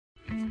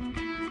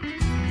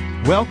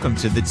Welcome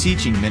to the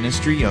teaching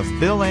ministry of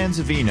Bill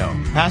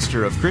Anzavino,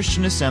 pastor of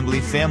Christian Assembly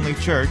Family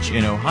Church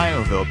in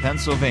Ohioville,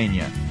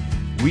 Pennsylvania.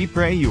 We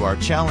pray you are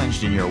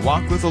challenged in your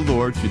walk with the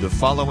Lord through the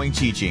following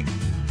teaching.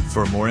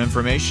 For more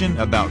information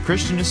about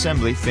Christian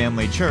Assembly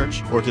Family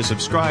Church or to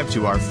subscribe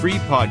to our free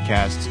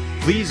podcasts,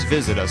 please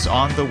visit us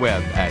on the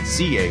web at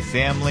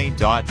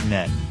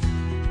cafamily.net.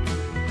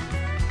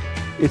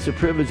 It's a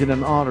privilege and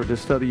an honor to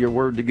study your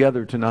word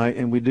together tonight,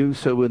 and we do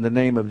so in the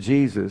name of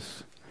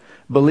Jesus,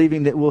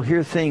 believing that we'll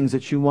hear things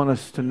that you want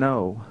us to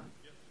know,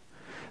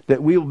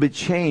 that we will be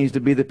changed to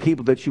be the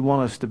people that you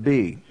want us to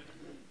be,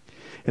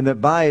 and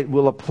that by it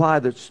we'll apply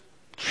the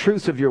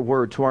truth of your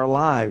word to our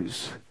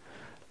lives,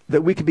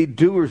 that we can be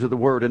doers of the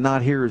word and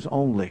not hearers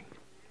only.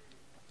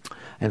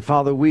 And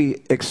Father,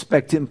 we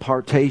expect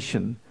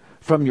impartation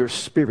from your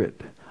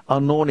Spirit,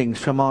 anointings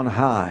from on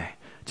high,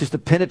 just to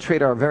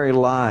penetrate our very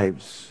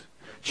lives,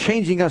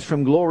 changing us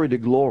from glory to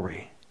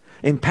glory,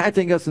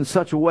 impacting us in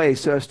such a way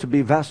so as to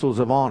be vessels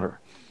of honor,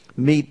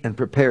 meet and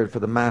prepared for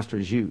the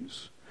Master's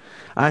use.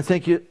 I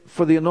thank you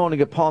for the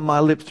anointing upon my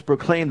lips to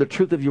proclaim the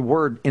truth of your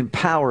word in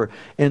power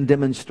and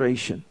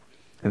demonstration.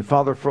 And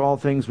Father, for all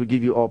things we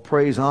give you all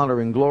praise,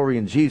 honor, and glory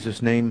in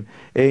Jesus' name.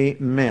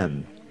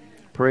 Amen.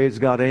 Praise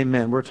God.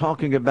 Amen. We're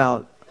talking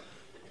about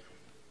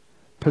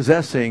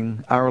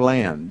possessing our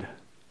land.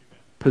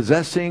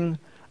 Possessing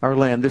our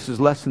land. This is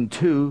lesson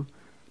 2.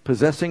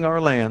 Possessing our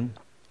land.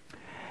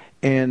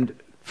 And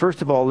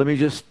first of all, let me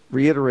just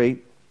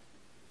reiterate,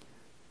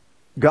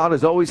 God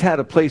has always had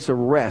a place of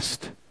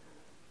rest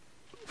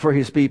for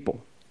his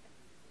people.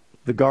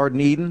 The Garden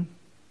Eden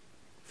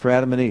for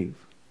Adam and Eve.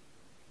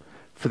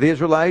 For the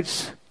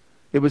Israelites,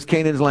 it was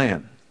Canaan's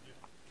land.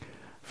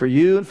 For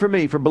you and for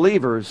me, for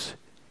believers,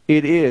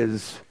 it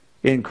is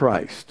in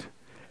Christ.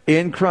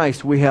 In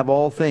Christ we have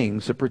all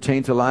things that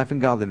pertain to life and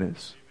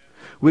godliness.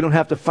 We don't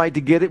have to fight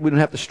to get it. We don't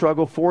have to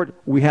struggle for it.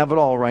 We have it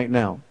all right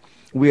now.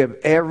 We have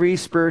every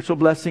spiritual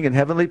blessing in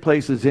heavenly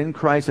places in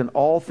Christ, and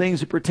all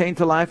things that pertain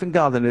to life and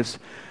godliness,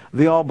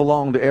 they all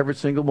belong to every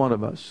single one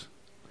of us.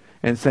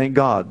 And thank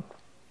God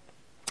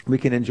we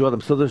can enjoy them.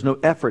 So there's no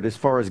effort as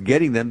far as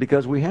getting them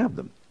because we have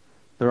them.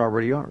 They're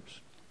already ours.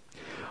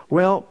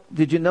 Well,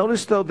 did you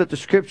notice, though, that the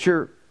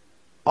Scripture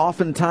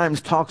oftentimes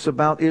talks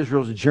about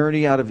Israel's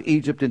journey out of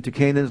Egypt into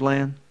Canaan's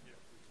land?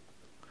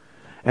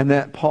 And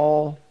that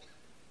Paul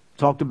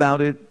talked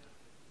about it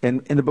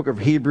in the book of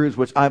Hebrews,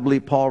 which I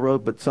believe Paul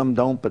wrote, but some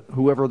don't. But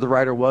whoever the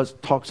writer was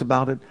talks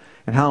about it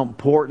and how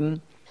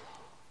important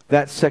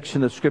that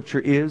section of Scripture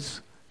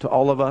is to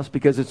all of us,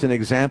 because it's an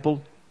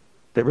example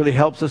that really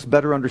helps us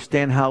better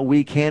understand how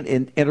we can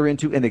enter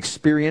into and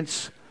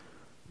experience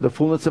the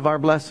fullness of our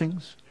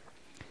blessings.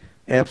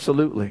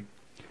 Absolutely.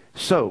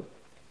 So,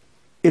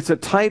 it's a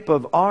type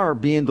of our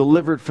being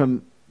delivered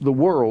from the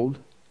world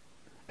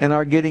and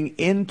our getting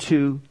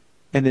into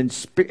and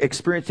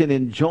experiencing and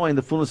enjoying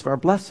the fullness of our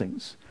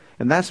blessings.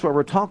 And that's why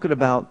we're talking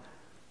about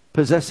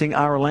possessing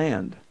our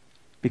land.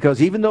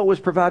 Because even though it was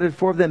provided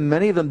for them,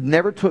 many of them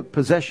never took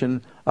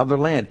possession of their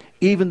land,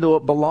 even though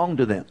it belonged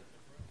to them.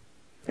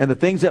 And the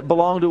things that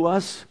belong to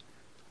us,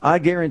 I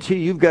guarantee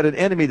you've got an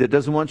enemy that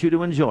doesn't want you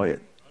to enjoy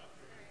it.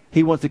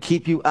 He wants to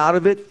keep you out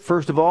of it,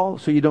 first of all,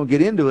 so you don't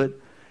get into it.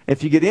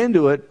 If you get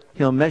into it,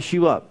 he'll mess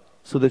you up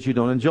so that you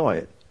don't enjoy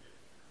it.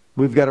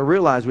 We've got to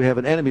realize we have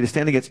an enemy to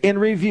stand against. In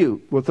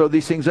review, we'll throw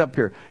these things up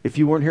here. If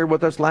you weren't here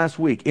with us last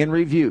week, in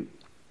review,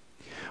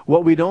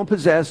 what we don't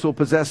possess will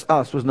possess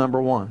us was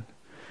number 1.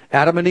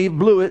 Adam and Eve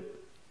blew it.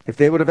 If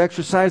they would have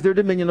exercised their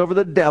dominion over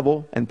the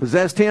devil and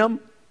possessed him,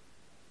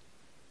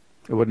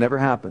 it would never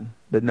happen.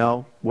 But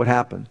no, what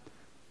happened?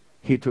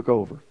 He took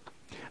over.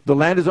 The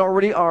land is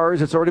already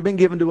ours. It's already been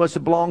given to us.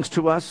 It belongs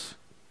to us,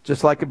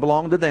 just like it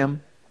belonged to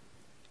them.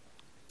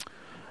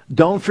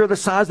 Don't fear the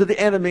size of the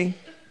enemy.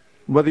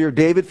 Whether you're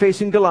David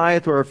facing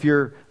Goliath, or if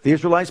you're the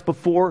Israelites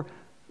before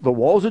the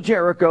walls of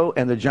Jericho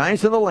and the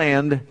giants in the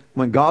land,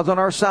 when God's on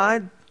our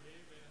side,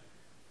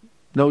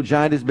 no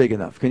giant is big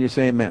enough. Can you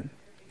say amen?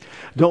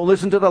 Don't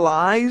listen to the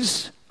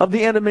lies of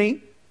the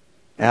enemy.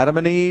 Adam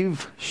and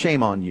Eve,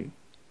 shame on you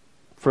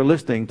for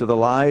listening to the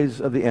lies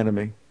of the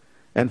enemy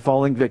and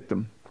falling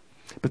victim.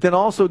 But then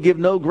also give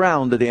no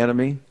ground to the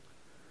enemy.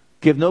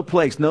 Give no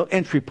place, no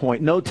entry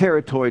point, no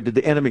territory to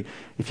the enemy.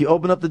 If you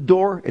open up the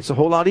door, it's a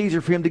whole lot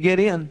easier for him to get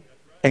in.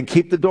 And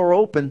keep the door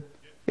open.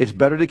 It's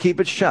better to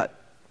keep it shut.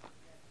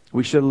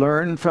 We should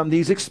learn from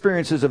these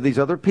experiences of these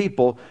other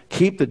people.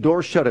 Keep the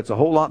door shut. It's a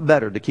whole lot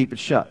better to keep it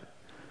shut.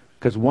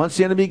 Because once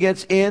the enemy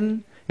gets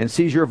in and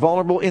sees you're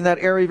vulnerable in that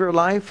area of your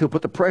life, he'll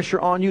put the pressure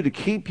on you to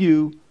keep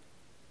you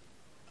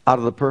out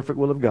of the perfect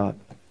will of God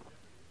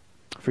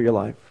for your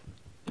life.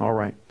 All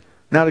right.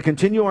 Now to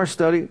continue our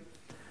study,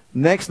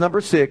 next, number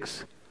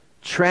 6,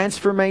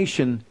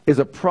 transformation is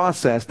a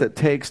process that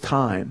takes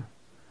time.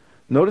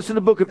 Notice in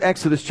the book of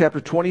Exodus chapter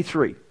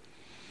 23.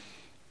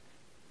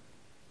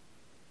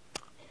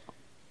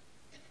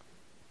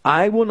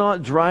 I will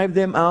not drive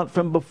them out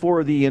from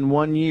before thee in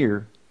 1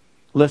 year,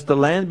 lest the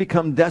land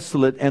become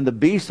desolate and the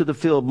beasts of the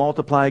field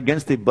multiply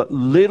against thee. But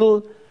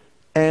little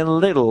and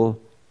little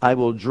I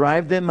will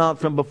drive them out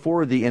from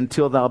before thee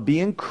until thou be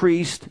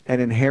increased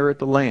and inherit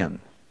the land.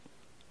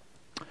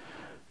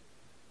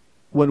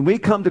 When we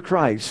come to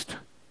Christ,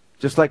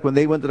 just like when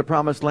they went to the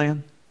promised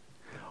land,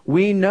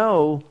 we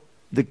know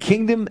the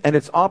kingdom and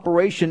its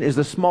operation is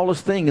the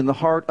smallest thing in the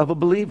heart of a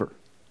believer.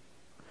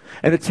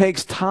 And it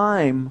takes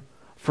time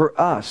for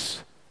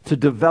us to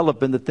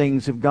develop in the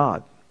things of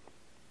God.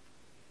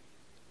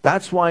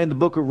 That's why in the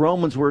book of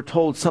Romans we're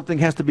told something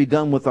has to be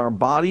done with our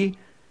body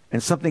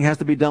and something has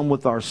to be done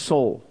with our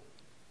soul.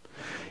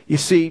 You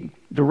see,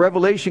 the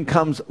revelation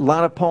comes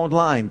line upon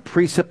line,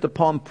 precept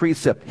upon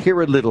precept,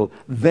 here a little,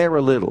 there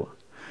a little.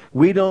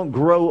 We don't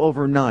grow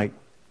overnight.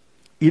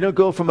 You don't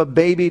go from a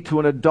baby to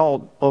an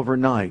adult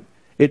overnight.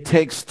 It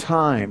takes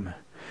time.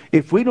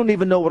 If we don't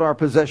even know what our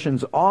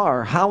possessions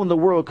are, how in the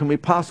world can we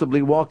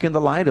possibly walk in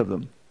the light of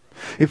them?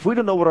 If we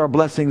don't know what our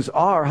blessings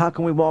are, how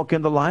can we walk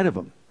in the light of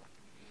them?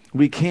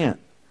 We can't.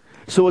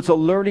 So it's a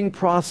learning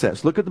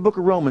process. Look at the book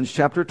of Romans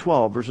chapter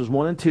 12, verses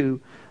 1 and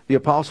 2. The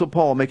Apostle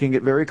Paul making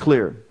it very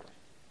clear.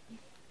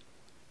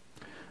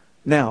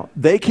 Now,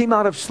 they came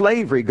out of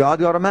slavery. God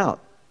got them out.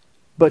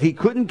 But he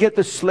couldn't get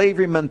the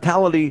slavery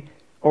mentality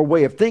or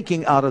way of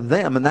thinking out of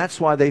them. And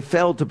that's why they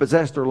failed to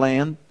possess their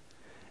land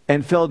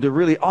and failed to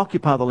really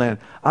occupy the land.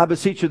 I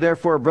beseech you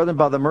therefore, brethren,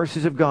 by the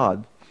mercies of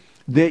God,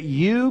 that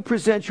you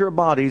present your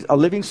bodies a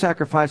living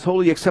sacrifice,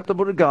 wholly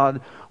acceptable to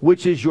God,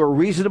 which is your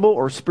reasonable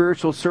or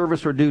spiritual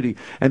service or duty.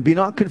 And be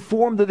not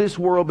conformed to this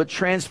world, but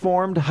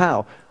transformed,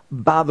 how?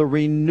 By the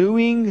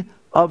renewing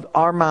of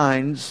our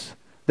minds,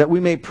 that we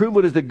may prove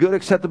what is the good,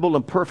 acceptable,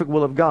 and perfect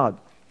will of God.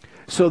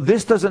 So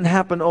this doesn't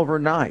happen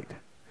overnight.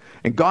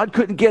 And God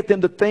couldn't get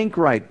them to think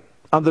right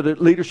under the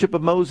leadership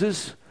of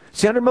Moses.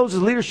 See, under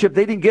Moses' leadership,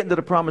 they didn't get into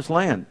the promised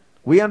land.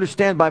 We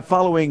understand by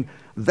following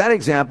that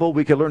example,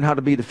 we can learn how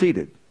to be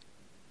defeated.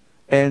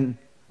 And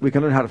we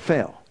can learn how to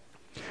fail.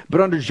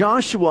 But under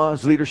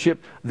Joshua's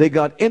leadership, they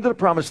got into the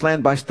promised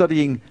land by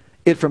studying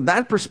it from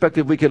that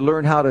perspective. We could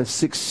learn how to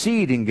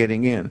succeed in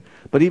getting in.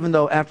 But even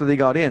though after they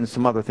got in,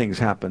 some other things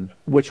happened,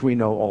 which we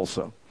know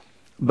also.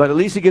 But at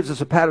least it gives us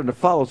a pattern to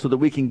follow so that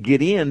we can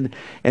get in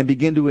and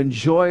begin to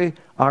enjoy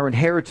our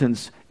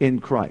inheritance in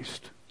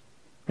Christ.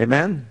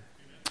 Amen?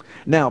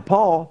 Now,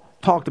 Paul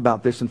talked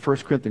about this in 1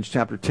 Corinthians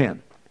chapter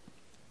 10.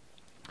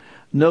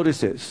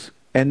 Notice this.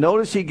 And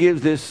notice he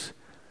gives this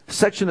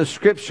section of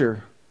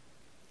Scripture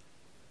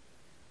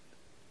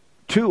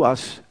to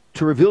us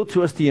to reveal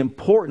to us the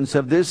importance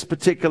of this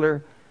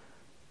particular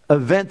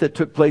event that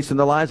took place in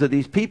the lives of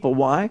these people.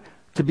 Why?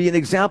 To be an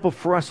example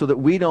for us so that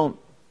we don't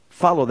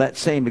follow that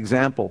same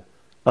example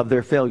of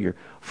their failure.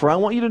 For I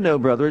want you to know,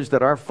 brothers,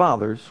 that our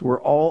fathers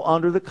were all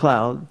under the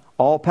cloud,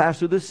 all passed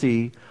through the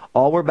sea,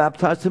 all were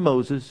baptized to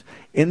Moses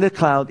in the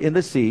cloud, in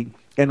the sea,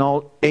 and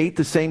all ate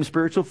the same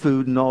spiritual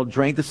food, and all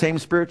drank the same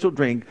spiritual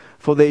drink,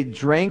 for they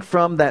drank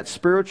from that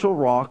spiritual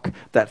rock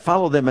that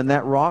followed them, and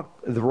that rock,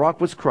 the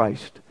rock was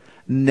Christ.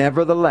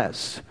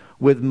 Nevertheless,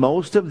 with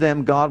most of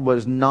them God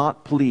was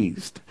not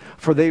pleased,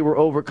 for they were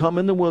overcome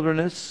in the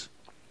wilderness.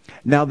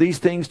 Now these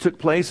things took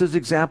place as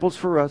examples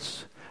for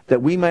us,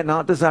 that we might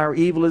not desire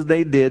evil as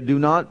they did. Do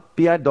not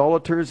be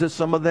idolaters as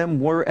some of them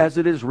were, as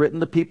it is written,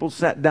 the people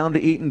sat down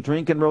to eat and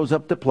drink and rose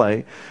up to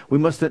play. We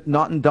must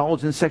not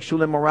indulge in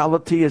sexual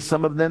immorality as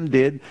some of them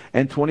did,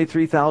 and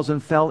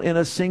 23,000 fell in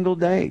a single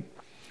day.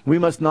 We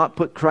must not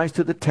put Christ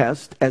to the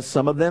test, as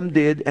some of them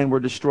did and were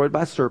destroyed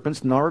by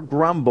serpents, nor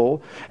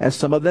grumble, as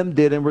some of them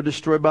did and were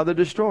destroyed by the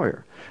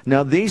destroyer.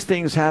 Now these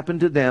things happened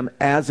to them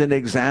as an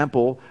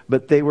example,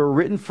 but they were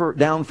written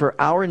down for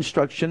our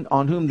instruction,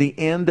 on whom the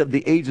end of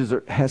the ages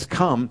has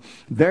come.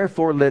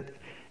 Therefore let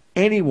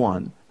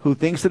anyone who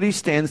thinks that he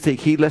stands take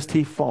heed lest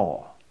he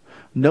fall.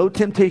 No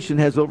temptation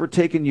has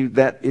overtaken you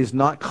that is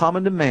not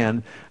common to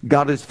man.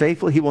 God is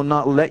faithful. He will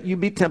not let you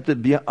be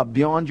tempted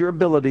beyond your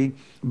ability,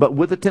 but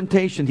with the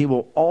temptation he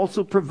will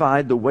also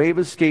provide the way of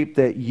escape,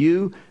 that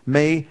you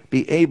may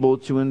be able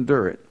to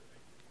endure it.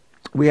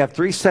 We have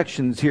three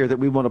sections here that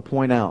we want to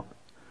point out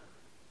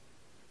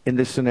in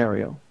this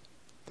scenario.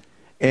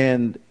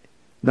 And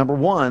number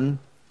one,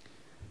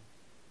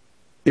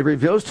 it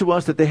reveals to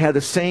us that they had the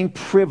same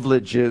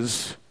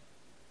privileges,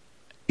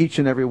 each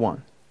and every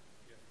one.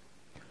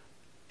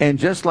 And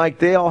just like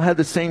they all had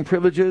the same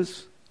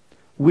privileges,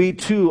 we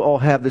too all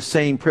have the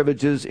same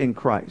privileges in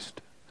Christ.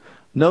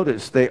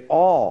 Notice,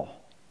 you'll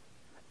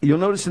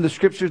notice in the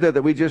scriptures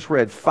that we just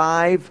read,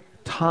 5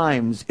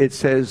 times it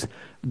says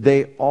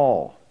they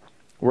all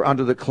were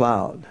under the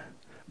cloud.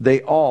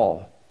 They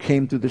all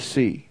came through the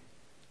sea.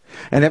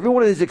 And every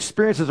one of these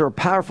experiences are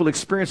powerful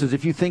experiences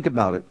if you think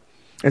about it.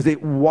 As they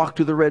walked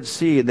through the Red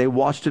Sea and they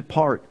watched it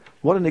part.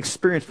 What an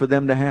experience for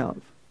them to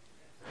have.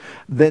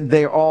 Then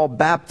they're all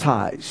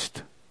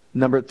baptized.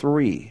 Number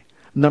 3.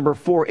 Number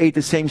 4, ate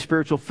the same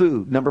spiritual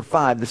food. Number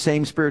 5, the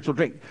same spiritual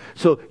drink.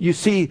 So you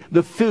see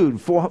the food,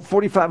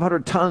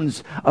 4,500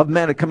 tons of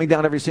manna coming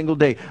down every single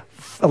day.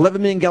 11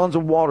 million gallons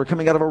of water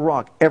coming out of a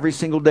rock every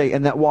single day.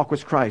 And that walk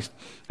was Christ.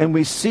 And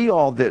we see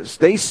all this.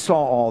 They saw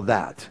all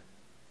that.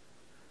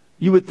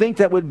 You would think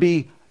that would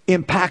be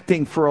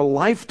impacting for a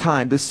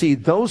lifetime to see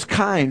those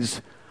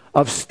kinds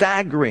of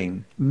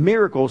staggering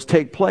miracles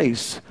take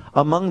place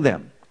among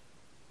them.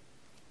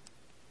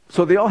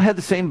 So they all had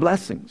the same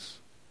blessings.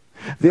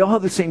 They all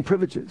had the same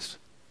privileges.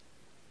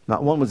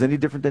 Not one was any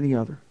different than the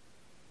other.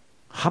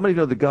 How many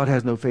know that God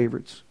has no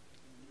favorites?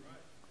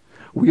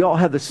 We all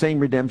have the same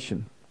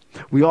redemption.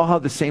 We all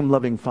have the same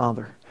loving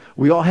Father.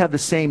 We all have the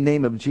same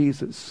name of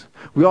Jesus.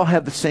 We all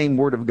have the same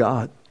Word of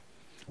God.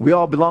 We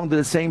all belong to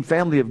the same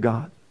family of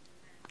God.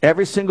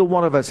 Every single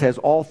one of us has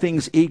all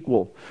things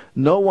equal.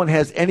 No one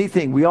has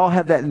anything. We all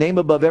have that name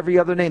above every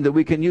other name that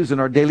we can use in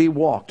our daily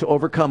walk to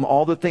overcome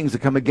all the things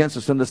that come against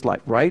us in this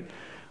life, right?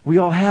 We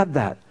all have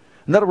that.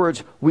 In other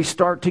words, we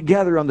start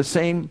together on the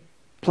same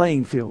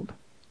playing field,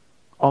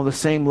 on the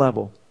same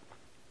level.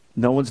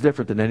 No one's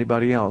different than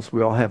anybody else.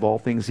 We all have all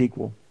things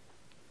equal.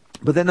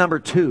 But then number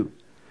two,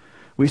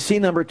 we see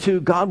number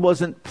two, God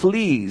wasn't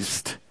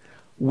pleased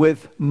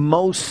with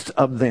most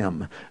of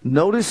them.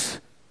 Notice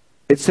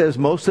it says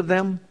most of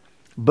them,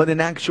 but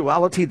in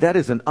actuality, that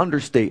is an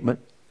understatement.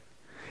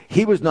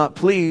 He was not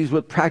pleased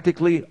with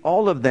practically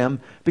all of them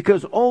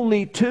because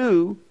only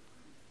 2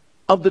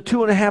 of the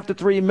 2.5 to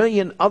 3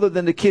 million, other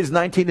than the kids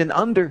 19 and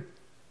under,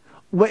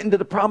 went into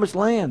the promised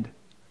land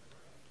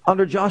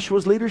under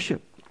Joshua's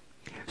leadership.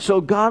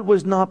 So God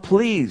was not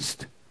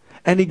pleased.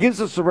 And he gives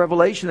us a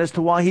revelation as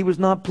to why he was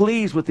not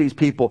pleased with these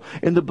people.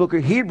 In the book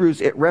of Hebrews,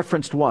 it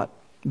referenced what?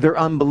 Their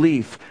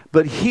unbelief.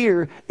 But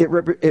here, it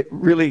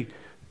really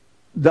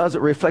does.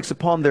 It reflects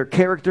upon their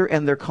character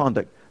and their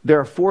conduct. There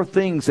are 4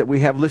 things that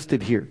we have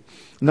listed here.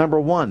 Number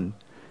 1,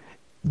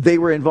 they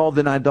were involved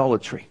in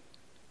idolatry.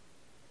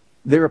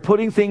 They were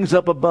putting things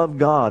up above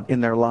God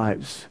in their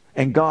lives.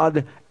 And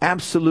God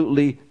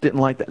absolutely didn't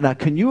like that. Now,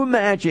 can you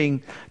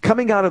imagine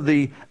coming out of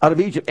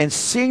Egypt and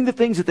seeing the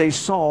things that they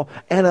saw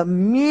and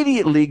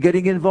immediately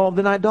getting involved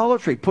in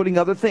idolatry, putting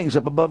other things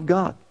up above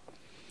God?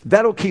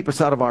 That'll keep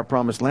us out of our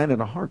promised land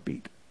in a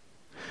heartbeat.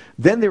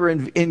 Then they were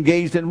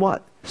engaged in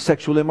what?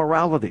 Sexual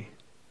immorality.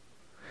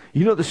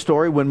 You know the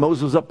story when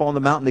Moses was up on the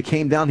mountain, they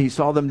came down, he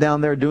saw them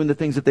down there doing the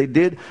things that they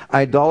did.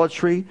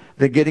 Idolatry,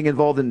 they're getting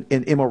involved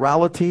in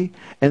immorality.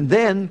 And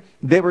then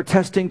they were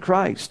testing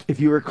Christ. If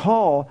you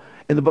recall,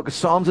 in the book of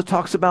Psalms it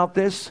talks about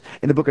this.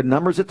 In the book of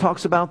Numbers it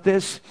talks about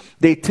this.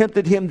 They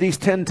tempted him these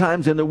 10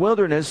 times in the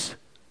wilderness.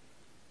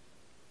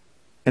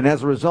 And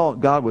as a result,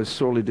 God was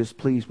sorely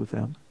displeased with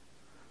them.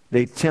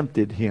 They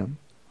tempted him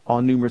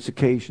on numerous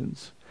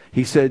occasions.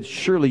 He said,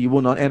 surely you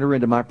will not enter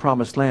into my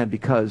promised land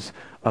because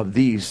of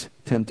these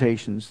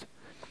temptations.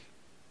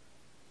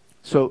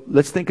 So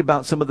let's think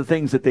about some of the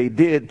things that they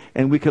did,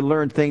 and we can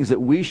learn things that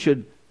we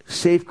should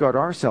safeguard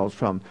ourselves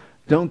from.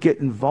 Don't get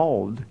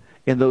involved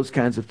in those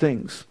kinds of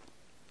things.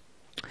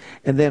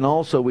 And then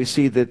also we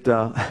see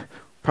that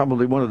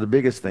probably one of the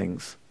biggest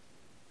things,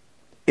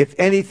 if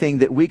anything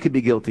that we could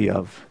be guilty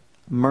of,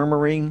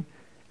 murmuring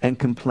and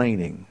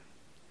complaining.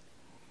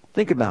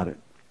 Think about it.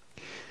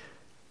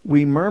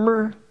 We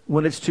murmur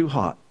when it's too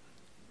hot.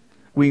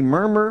 We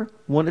murmur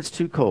when it's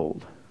too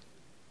cold.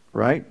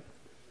 Right?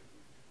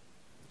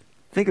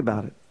 Think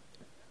about it.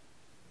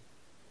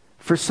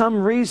 For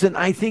some reason,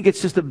 I think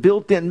it's just a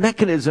built-in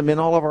mechanism in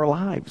all of our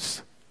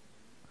lives.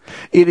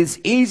 It is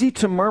easy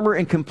to murmur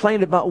and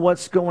complain about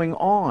what's going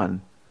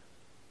on.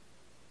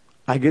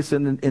 I guess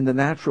in the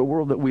natural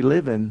world that we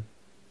live in,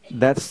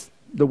 that's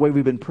the way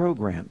we've been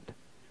programmed.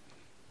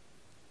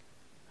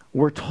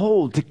 We're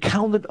told to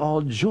count it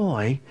all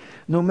joy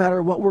no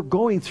matter what we're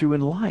going through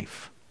in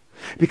life.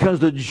 Because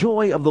the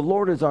joy of the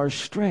Lord is our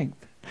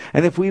strength.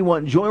 And if we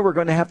want joy, we're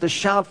going to have to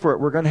shout for it.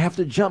 We're going to have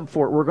to jump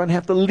for it. We're going to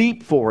have to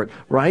leap for it,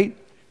 right?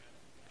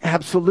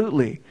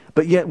 Absolutely.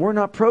 But yet we're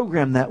not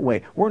programmed that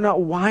way. We're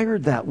not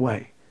wired that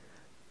way.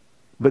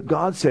 But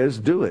God says,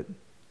 do it.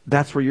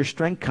 That's where your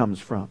strength comes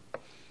from.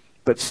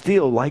 But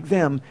still, like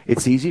them,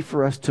 it's easy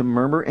for us to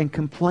murmur and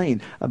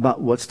complain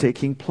about what's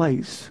taking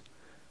place.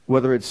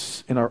 Whether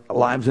it's in our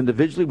lives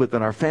individually,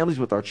 within our families,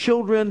 with our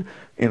children,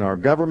 in our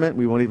government,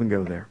 we won't even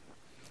go there.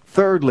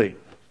 Thirdly,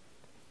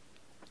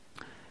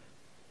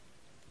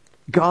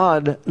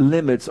 God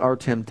limits our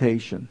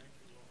temptation.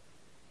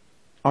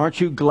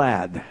 Aren't you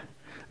glad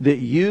that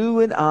you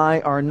and I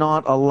are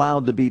not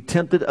allowed to be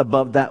tempted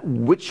above that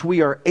which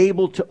we are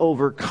able to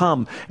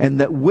overcome,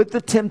 and that with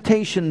the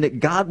temptation that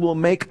God will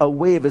make a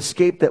way of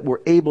escape that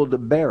we're able to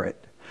bear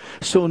it?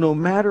 So no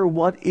matter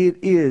what it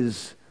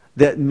is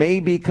that may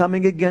be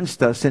coming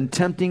against us and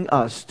tempting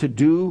us to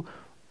do,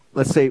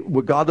 let's say,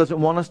 what God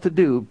doesn't want us to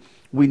do,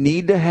 we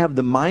need to have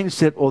the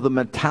mindset or the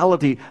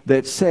mentality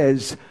that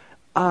says,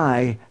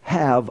 I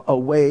have a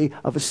way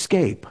of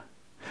escape.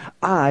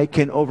 I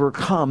can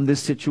overcome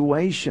this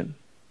situation.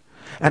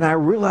 And I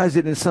realize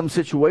that in some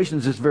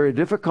situations it's very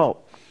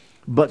difficult.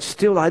 But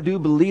still, I do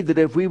believe that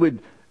if we would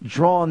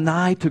draw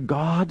nigh to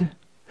God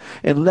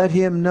and let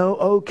Him know,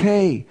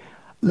 okay,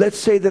 Let's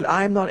say that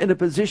I'm not in a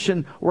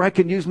position where I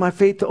can use my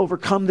faith to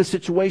overcome the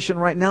situation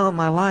right now in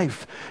my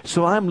life.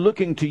 So I'm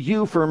looking to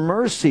you for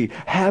mercy.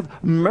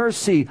 Have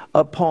mercy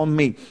upon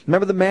me.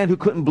 Remember the man who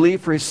couldn't believe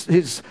for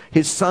his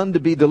son to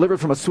be delivered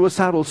from a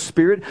suicidal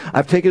spirit?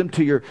 I've taken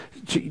him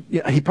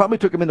he probably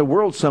took him in the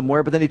world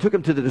somewhere, but then he took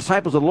him to the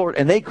disciples of the Lord,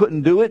 and they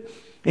couldn't do it.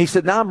 And he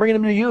said, now I'm bringing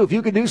him to you. If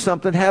you can do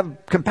something,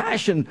 have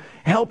compassion.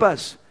 Help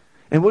us.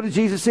 And what did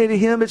Jesus say to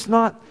him? It's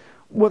not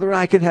whether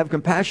I can have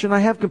compassion.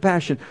 I have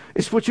compassion.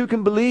 It's what you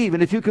can believe.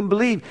 And if you can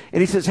believe.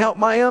 And he says, help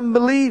my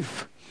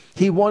unbelief.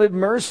 He wanted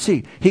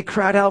mercy. He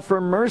cried out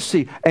for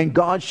mercy. And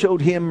God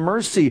showed him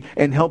mercy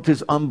and helped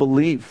his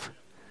unbelief.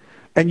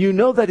 And you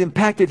know that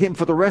impacted him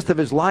for the rest of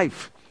his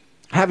life.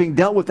 Having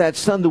dealt with that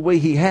son the way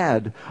he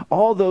had.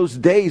 All those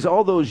days,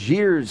 all those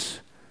years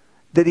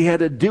that he had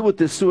to deal with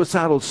this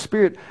suicidal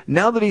spirit.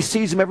 Now that he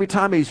sees him every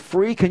time he's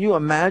free, can you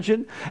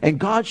imagine? And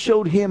God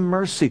showed him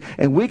mercy.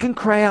 And we can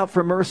cry out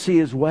for mercy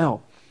as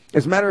well.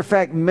 As a matter of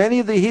fact, many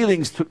of the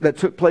healings that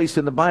took place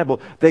in the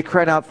Bible, they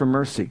cried out for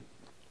mercy.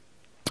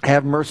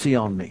 Have mercy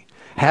on me.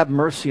 Have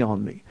mercy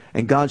on me.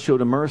 And God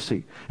showed him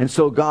mercy. And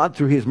so God,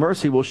 through his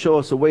mercy, will show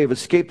us a way of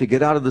escape to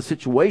get out of the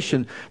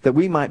situation that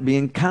we might be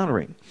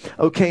encountering.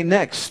 Okay,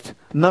 next,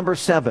 number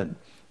 7.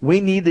 We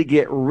need to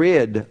get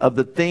rid of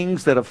the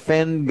things that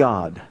offend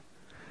God.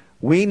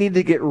 We need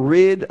to get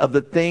rid of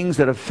the things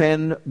that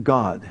offend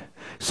God.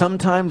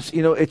 Sometimes,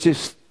 it's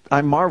just,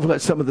 I marvel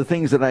at some of the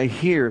things that I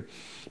hear.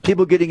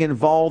 People getting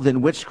involved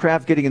in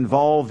witchcraft, getting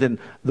involved in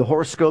the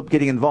horoscope,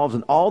 getting involved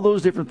in all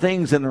those different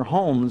things in their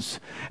homes.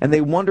 And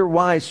they wonder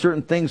why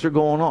certain things are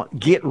going on.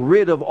 Get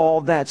rid of all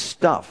that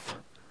stuff.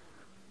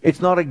 It's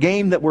not a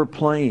game that we're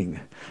playing.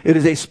 It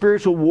is a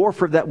spiritual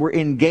warfare that we're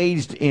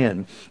engaged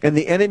in. And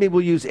the enemy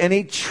will use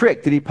any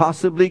trick that he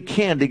possibly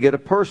can to get a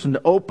person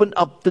to open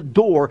up the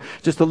door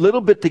just a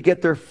little bit to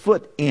get their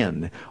foot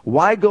in.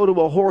 Why go to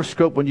a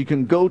horoscope when you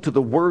can go to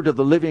the Word of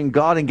the living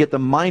God and get the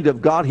mind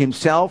of God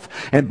himself?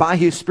 And by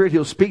his Spirit,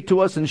 he'll speak to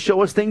us and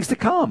show us things to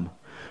come.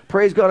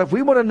 Praise God. If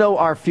we want to know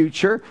our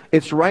future,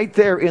 it's right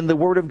there in the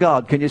Word of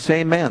God. Can you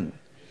say amen?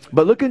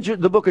 But look at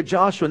the book of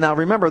Joshua. Now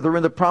remember, they're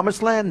in the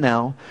promised land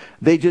now.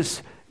 They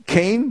just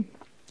came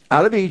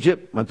out of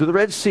Egypt, went through the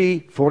Red Sea,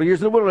 40 years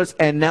in the wilderness,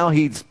 and now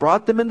he's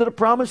brought them into the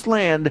promised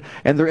land,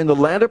 and they're in the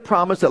land of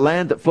promise, that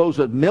land that flows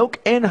with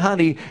milk and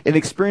honey, and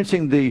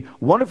experiencing the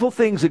wonderful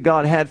things that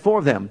God had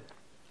for them.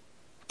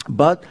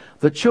 But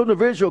the children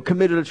of Israel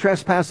committed a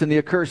trespass and the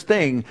accursed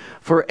thing,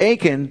 for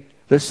Achan,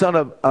 the son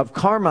of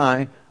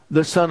Carmi,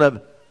 the son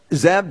of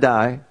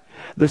Zabdi,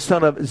 the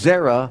son of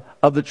Zerah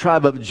of the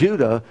tribe of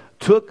Judah,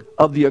 took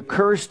of the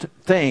accursed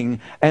thing,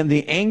 and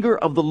the anger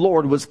of the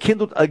Lord was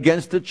kindled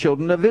against the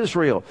children of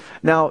Israel.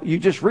 Now, you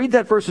just read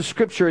that verse of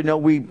Scripture,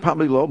 and we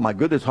probably go, oh my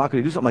goodness, how could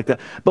he do something like that?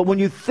 But when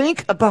you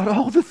think about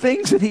all the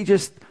things that he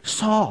just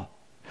saw,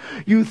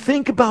 you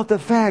think about the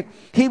fact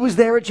he was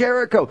there at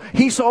Jericho.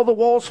 He saw the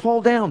walls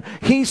fall down.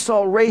 He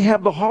saw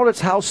Rahab the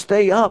harlot's house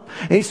stay up.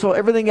 And he saw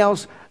everything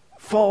else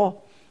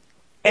fall.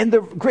 And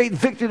the great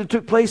victory that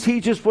took place,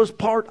 he just was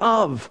part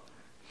of.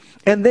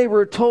 And they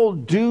were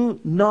told, do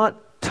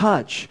not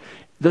touch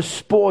the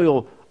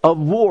spoil of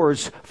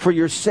wars for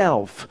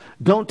yourself.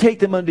 Don't take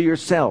them unto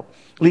yourself.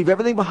 Leave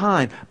everything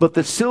behind. But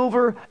the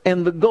silver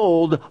and the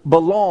gold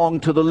belong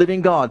to the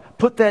living God.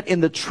 Put that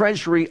in the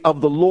treasury of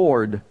the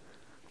Lord.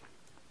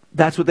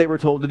 That's what they were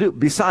told to do.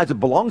 Besides, it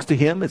belongs to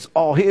him. It's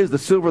all his. The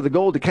silver, the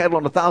gold, the cattle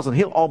on 1,000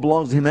 hill, all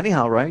belongs to him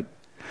anyhow, right?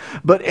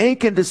 But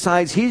Achan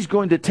decides he's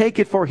going to take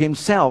it for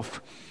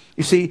himself.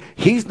 You see,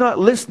 he's not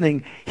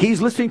listening.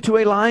 He's listening to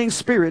a lying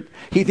spirit.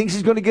 He thinks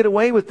he's going to get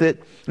away with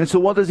it. And so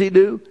what does he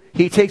do?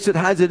 He takes it,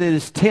 hides it in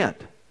his tent.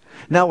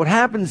 Now what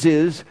happens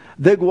is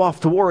they go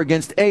off to war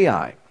against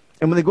Ai.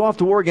 And when they go off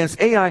to war against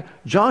Ai,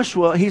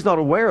 Joshua, he's not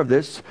aware of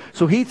this.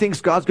 So he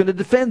thinks God's going to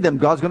defend them.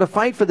 God's going to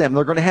fight for them.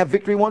 They're going to have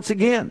victory once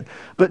again.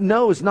 But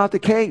no, it's not the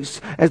case.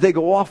 As they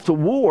go off to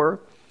war,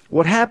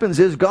 what happens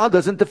is God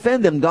doesn't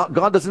defend them.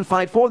 God doesn't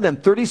fight for them.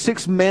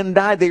 36 men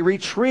died. They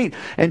retreat.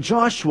 And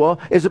Joshua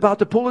is about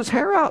to pull his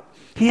hair out.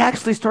 He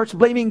actually starts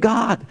blaming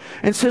God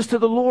and says to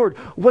the Lord,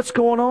 what's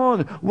going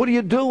on? What are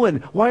you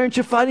doing? Why aren't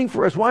you fighting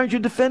for us? Why aren't you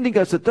defending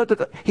us?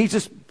 He's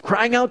just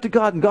crying out to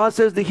God. And God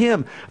says to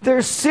him,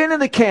 there's sin in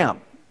the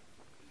camp.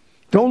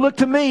 Don't look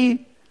to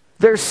me.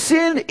 There's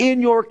sin in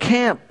your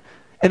camp.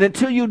 And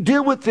until you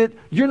deal with it,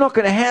 you're not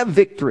going to have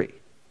victory.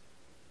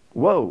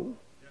 Whoa.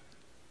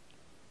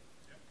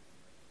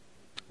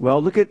 Well,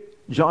 look at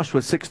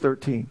Joshua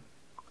 6:13.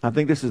 I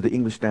think this is the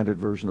English Standard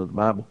Version of the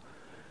Bible.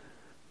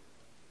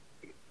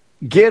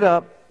 Get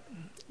up,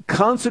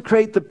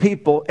 consecrate the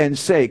people, and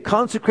say,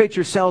 consecrate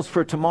yourselves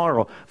for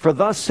tomorrow. For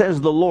thus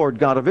says the Lord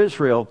God of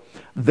Israel,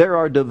 there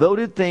are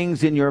devoted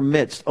things in your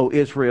midst, O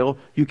Israel.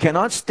 You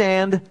cannot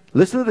stand,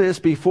 listen to this,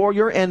 before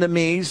your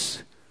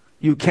enemies.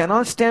 You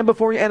cannot stand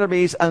before your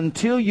enemies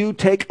until you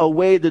take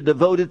away the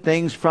devoted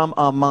things from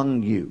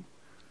among you.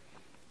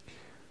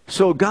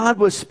 So God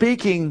was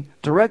speaking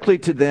directly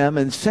to them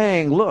and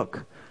saying,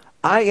 look,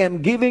 I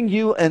am giving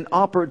you an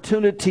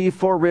opportunity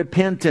for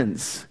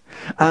repentance.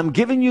 I'm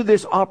giving you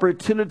this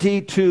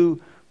opportunity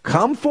to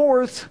come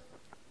forth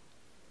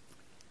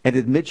and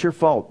admit your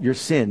fault, your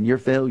sin, your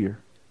failure.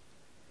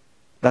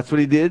 That's what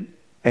he did.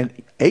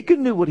 And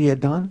Achan knew what he had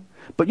done.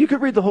 But you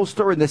could read the whole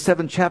story in the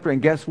 7th chapter,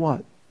 and guess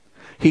what?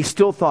 He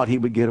still thought he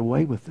would get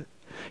away with it.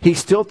 He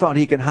still thought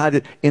he could hide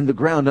it in the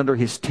ground under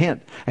his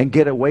tent and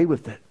get away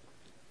with it.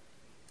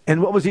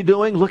 And what was he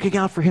doing? Looking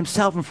out for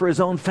himself and for his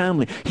own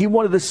family. He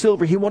wanted the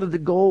silver. He wanted the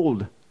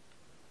gold.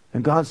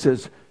 And God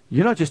says,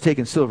 you're not just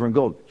taking silver and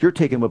gold. You're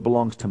taking what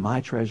belongs to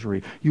my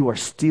treasury. You are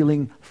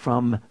stealing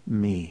from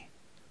me.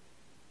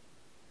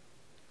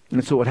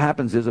 And so what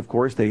happens is, of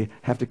course, they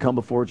have to come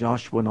before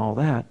Joshua and all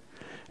that.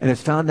 And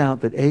it's found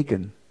out that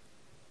Achan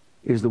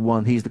is the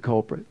one, he's the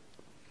culprit.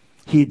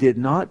 He did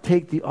not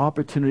take the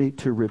opportunity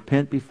to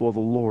repent before the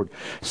Lord.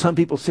 Some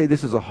people say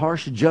this is a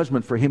harsh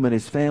judgment for him and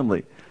his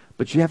family.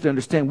 But you have to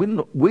understand,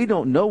 we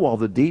don't know all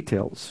the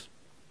details.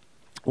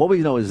 What we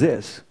know is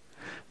this.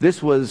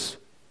 This was,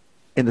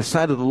 in the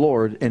sight of the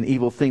Lord, an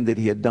evil thing that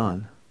he had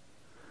done.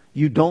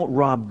 You don't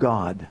rob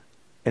God.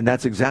 And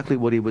that's exactly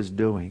what he was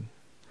doing.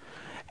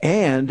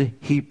 And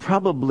he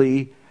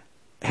probably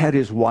had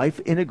his wife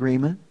in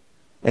agreement,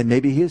 and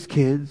maybe his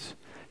kids,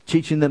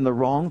 teaching them the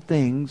wrong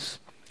things,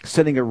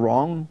 setting a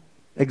wrong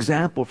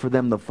example for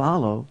them to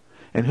follow.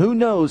 And who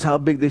knows how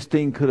big this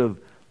thing could have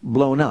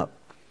blown up.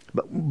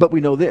 But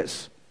we know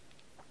this.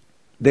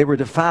 They were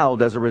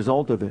defiled as a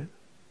result of it.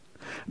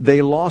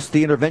 They lost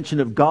the intervention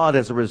of God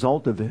as a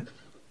result of it.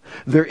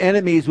 Their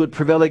enemies would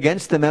prevail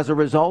against them as a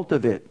result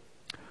of it.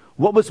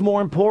 What was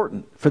more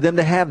important? For them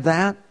to have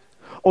that,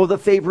 or the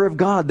favor of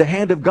God, the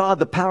hand of God,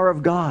 the power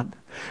of God?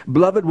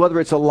 Beloved, whether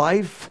it's a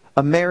life,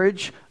 a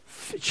marriage,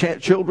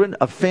 children,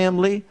 a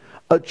family,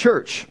 a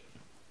church,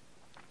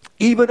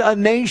 even a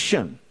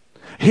nation,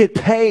 it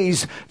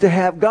pays to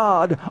have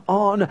God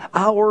on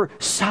our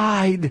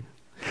side.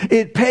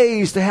 It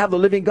pays to have the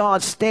living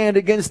God stand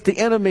against the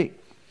enemy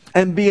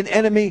and be an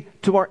enemy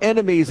to our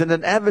enemies and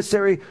an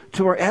adversary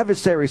to our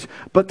adversaries.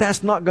 But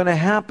that's not going to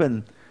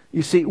happen,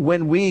 you see,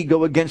 when we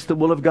go against the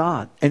will of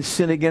God and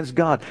sin against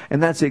God.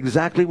 And that's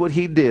exactly what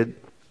he did.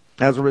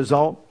 As a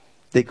result,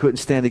 they couldn't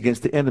stand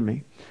against the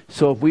enemy.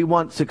 So if we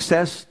want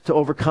success to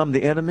overcome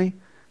the enemy,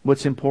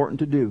 what's important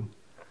to do?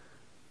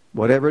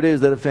 Whatever it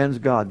is that offends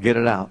God, get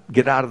it out.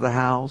 Get out of the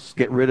house.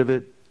 Get rid of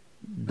it.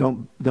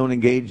 Don't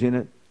engage in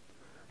it.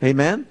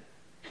 Amen?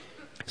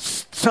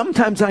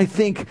 Sometimes I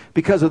think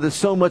because of the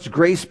so much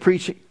grace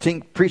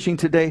preaching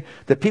today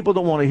that people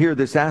don't want to hear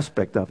this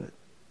aspect of it.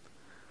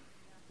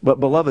 But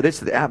beloved, it's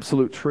the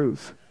absolute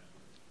truth.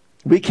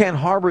 We can't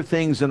harbor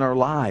things in our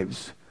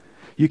lives.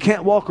 You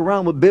can't walk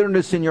around with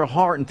bitterness in your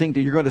heart and think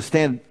that you're going to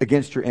stand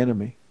against your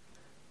enemy.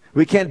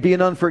 We can't be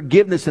in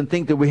unforgiveness and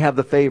think that we have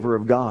the favor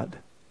of God.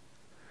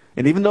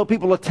 And even though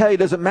people will tell you it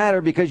doesn't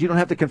matter because you don't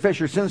have to confess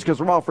your sins because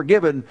we're all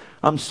forgiven,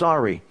 I'm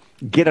sorry.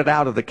 Get it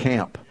out of the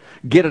camp.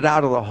 Get it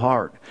out of the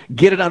heart.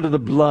 Get it under the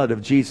blood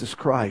of Jesus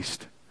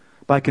Christ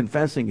by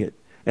confessing it.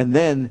 And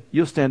then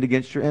you'll stand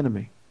against your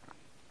enemy.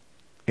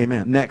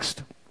 Amen.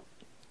 Next.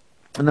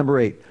 Number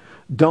 8.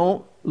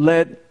 Don't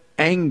let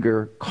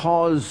anger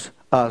cause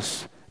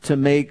us to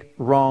make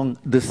wrong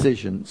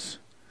decisions.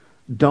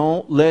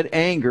 Don't let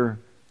anger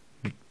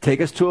take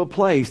us to a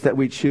place that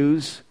we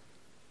choose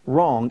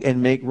wrong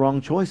and make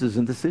wrong choices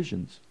and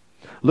decisions.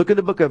 Look at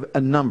the book of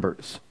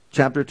Numbers,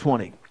 chapter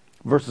 20,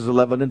 verses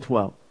 11 and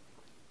 12.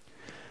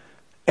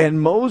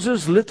 And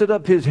Moses lifted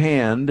up his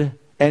hand,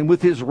 and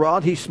with his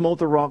rod he smote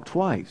the rock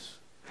twice.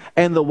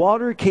 And the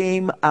water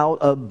came out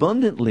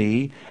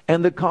abundantly,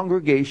 and the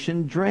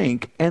congregation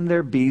drank, and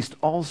their beast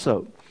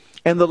also.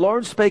 And the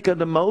Lord spake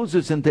unto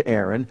Moses and to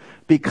Aaron,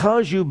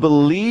 because you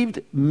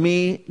believed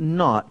me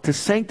not to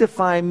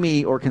sanctify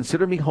me or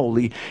consider me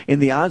holy in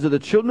the eyes of the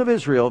children of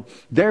Israel,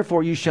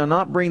 therefore you shall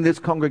not bring this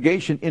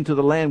congregation into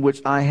the land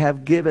which I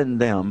have given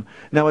them.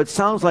 Now it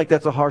sounds like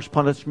that's a harsh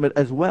punishment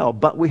as well,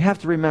 but we have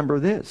to remember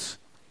this.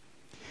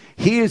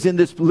 He is in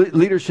this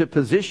leadership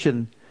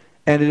position,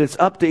 and it is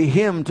up to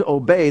him to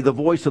obey the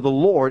voice of the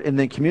Lord and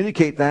then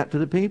communicate that to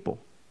the people.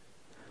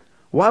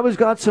 Why was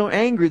God so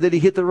angry that he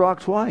hit the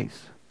rock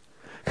twice?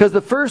 Because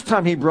the first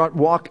time he brought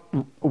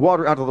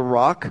water out of the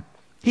rock,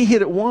 he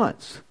hit it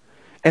once.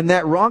 And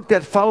that rock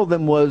that followed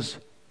them was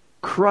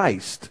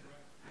Christ.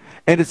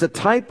 And it's a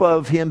type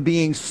of him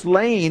being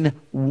slain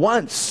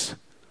once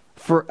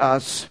for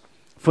us,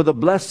 for the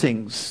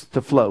blessings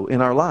to flow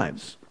in our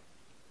lives.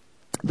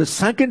 The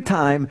second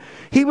time,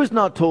 he was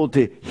not told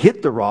to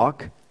hit the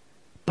rock,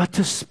 but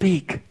to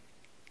speak.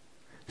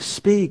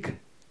 Speak.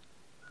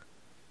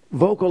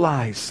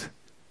 Vocalize.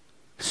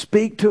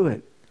 Speak to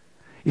it.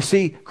 You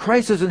see,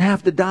 Christ doesn't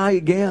have to die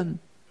again.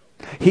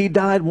 He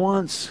died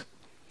once.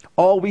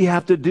 All we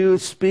have to do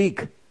is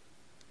speak.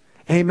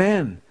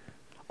 Amen.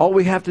 All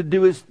we have to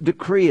do is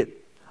decree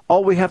it.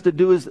 All we have to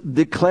do is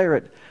declare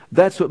it.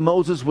 That's what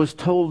Moses was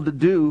told to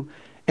do.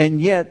 And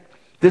yet,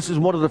 this is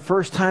one of the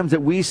first times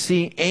that we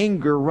see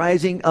anger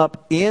rising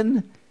up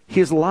in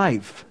his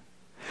life.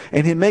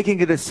 And him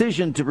making a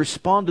decision to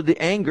respond to the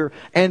anger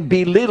and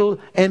belittle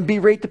and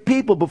berate the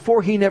people.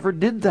 Before he never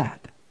did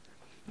that.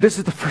 This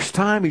is the first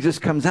time he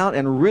just comes out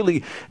and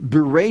really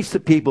berates the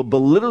people,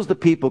 belittles the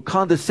people,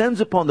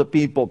 condescends upon the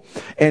people,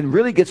 and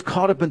really gets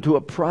caught up into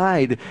a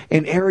pride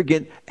and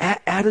arrogant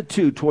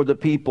attitude toward the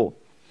people.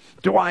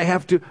 Do I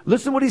have to,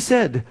 listen to what he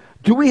said,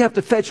 do we have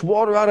to fetch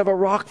water out of a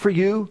rock for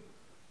you?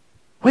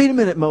 Wait a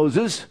minute,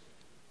 Moses.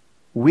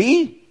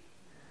 We?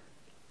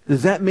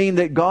 Does that mean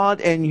that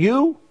God and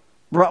you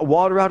brought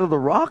water out of the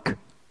rock?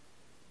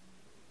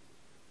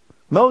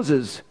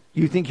 Moses,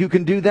 you think you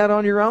can do that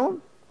on your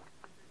own?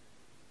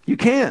 You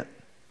can't.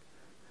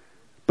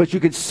 But you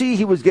could see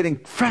he was getting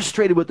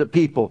frustrated with the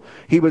people.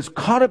 He was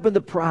caught up in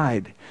the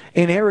pride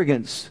and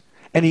arrogance,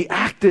 and he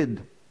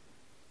acted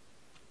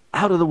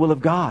out of the will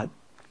of God.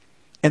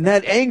 And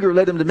that anger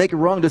led him to make a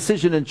wrong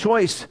decision and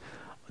choice,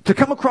 to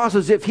come across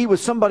as if he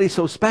was somebody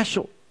so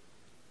special.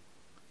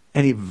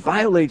 And he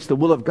violates the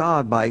will of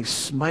God by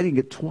smiting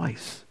it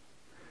twice,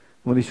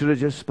 when he should have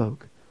just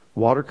spoke,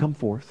 water come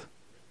forth.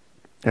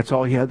 That's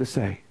all he had to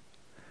say.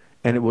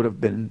 And it would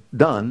have been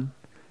done.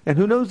 And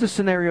who knows the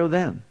scenario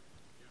then?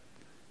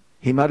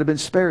 He might have been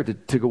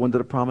spared to go into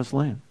the promised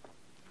land.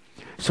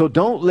 So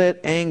don't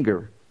let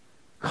anger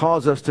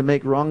cause us to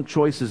make wrong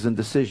choices and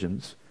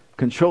decisions.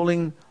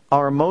 Controlling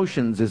our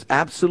emotions is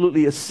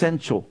absolutely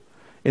essential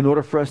in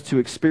order for us to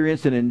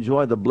experience and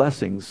enjoy the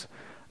blessings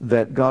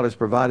that God has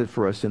provided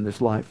for us in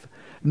this life.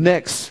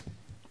 Next,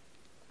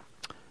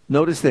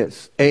 notice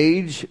this.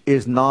 Age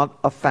is not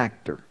a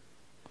factor.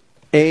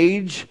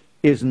 Age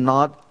is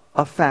not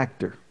a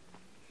factor.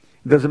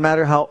 Doesn't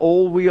matter how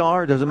old we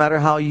are. Doesn't matter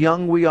how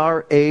young we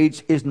are.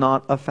 Age is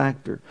not a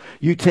factor.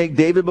 You take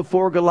David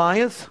before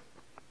Goliath.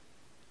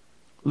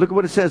 Look at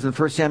what it says in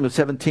 1 Samuel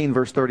 17,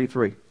 verse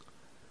 33.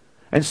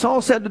 And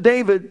Saul said to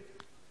David,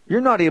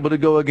 you're not able to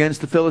go against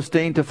the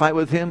Philistine to fight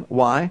with him.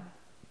 Why?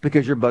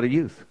 Because you're but a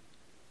youth.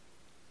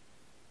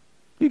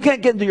 You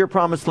can't get into your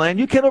promised land.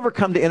 You can't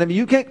overcome the enemy.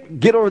 You can't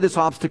get over this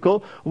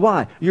obstacle.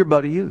 Why? You're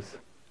but a youth.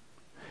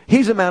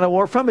 He's a man of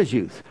war from his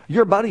youth.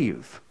 You're but a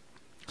youth.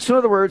 So in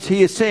other words,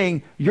 he is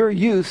saying your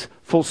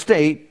youthful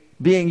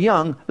state, being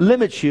young,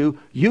 limits you.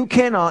 You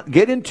cannot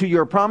get into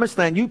your promised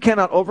land. You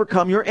cannot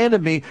overcome your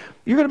enemy.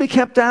 You're going to be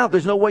kept out.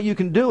 There's no way you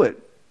can do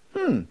it.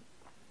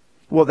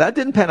 Well, that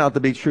didn't pan out to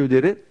be true,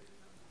 did it?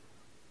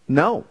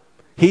 No.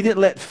 He didn't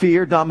let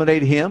fear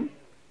dominate him.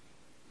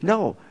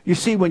 No. You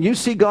see, when you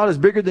see God is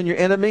bigger than your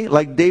enemy,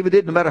 like David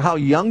did, no matter how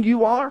young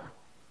you are,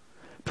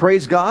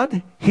 praise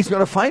God, he's going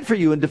to fight for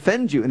you and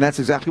defend you. And that's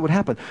exactly what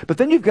happened. But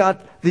then you've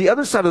got the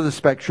other side of the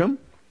spectrum.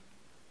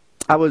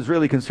 I was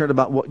really concerned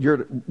about what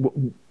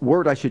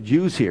word I should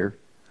use here.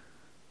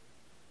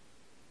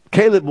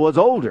 Caleb was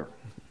older.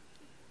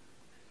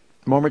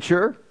 More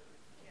mature.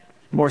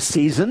 More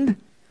seasoned.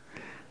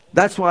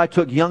 That's why I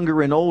took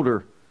younger and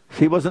older.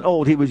 He wasn't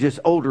old. He was just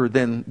older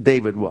than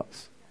David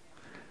was.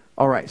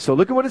 All right. So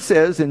look at what it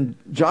says in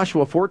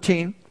Joshua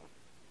 14.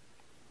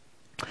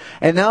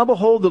 And now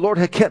behold, the Lord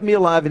had kept me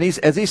alive. And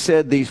as he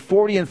said, these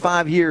 40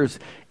 years,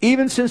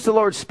 even since the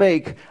Lord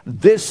spake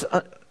this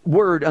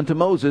word unto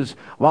Moses,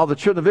 while the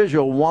children of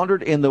Israel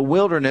wandered in the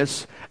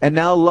wilderness. And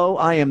now, lo,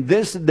 I am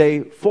this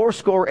day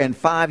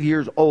 85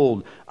 years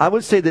old. I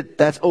would say that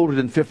that's older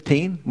than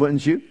 15,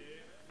 wouldn't you?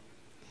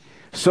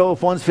 So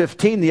if one's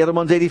 15, the other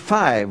one's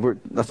 85.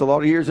 That's a lot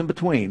of years in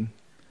between.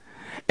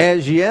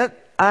 As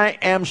yet I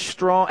am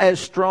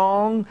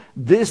strong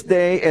this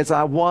day as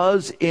I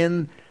was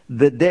in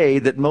the day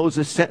that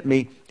Moses sent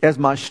me. As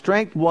my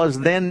strength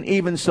was then,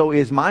 even so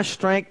is my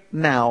strength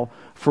now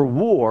for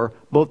war,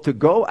 both to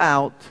go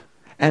out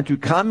and to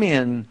come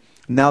in.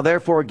 Now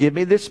therefore give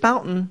me this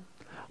fountain,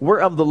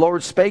 whereof the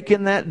Lord spake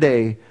in that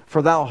day.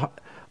 For thou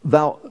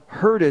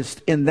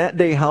heardest in that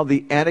day how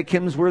the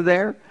Anakims were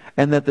there,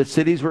 and that the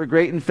cities were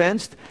great and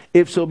fenced.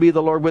 If so be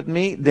the Lord with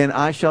me, then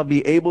I shall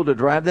be able to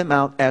drive them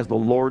out, as the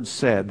Lord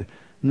said.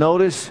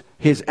 Notice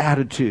his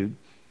attitude.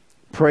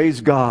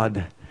 Praise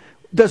God.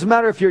 Doesn't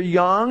matter if you're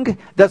young.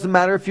 Doesn't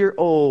matter if you're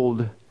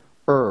older.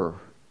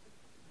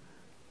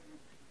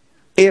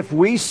 If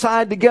we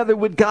side together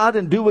with God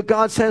and do what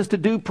God says to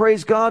do,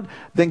 praise God,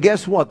 then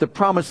guess what? The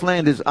promised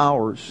land is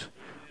ours.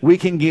 We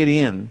can get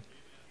in.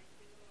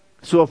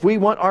 So if we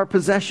want our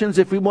possessions,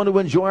 if we want to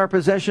enjoy our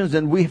possessions,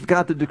 then we've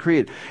got to decree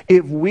it.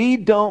 If we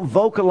don't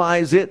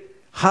vocalize it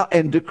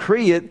and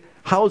decree it,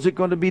 how is it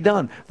going to be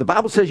done? The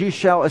Bible says you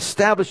shall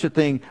establish a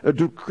thing,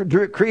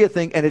 decree a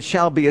thing, and it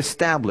shall be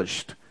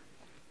established.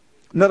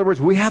 In other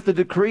words, we have to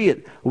decree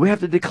it. We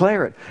have to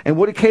declare it. And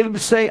what did Caleb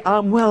say?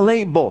 I'm well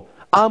able.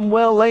 I'm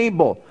well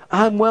able.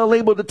 I'm well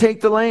able to take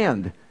the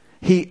land.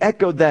 He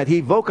echoed that. He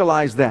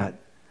vocalized that.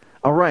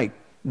 All right.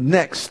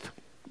 Next.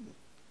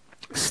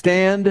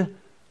 Stand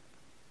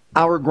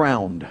our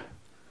ground.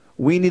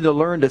 We need to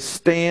learn to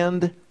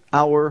stand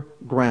our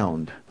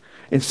ground.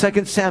 In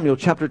 2 Samuel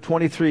chapter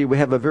 23, we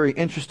have a very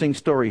interesting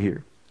story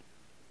here.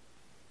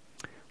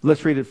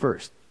 Let's read it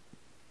first.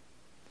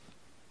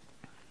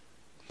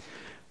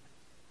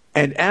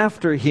 And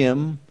after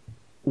him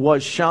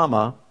was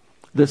Shammah,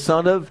 the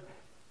son of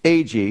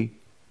Agi,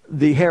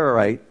 the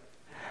Hararite,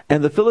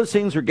 and the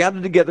Philistines were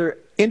gathered together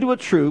into a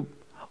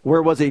troop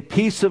where was a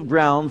piece of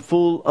ground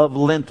full of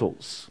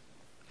lentils.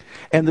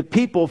 And the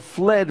people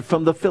fled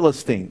from the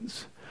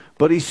Philistines.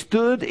 But he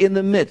stood in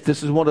the midst,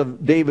 this is one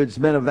of David's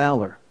men of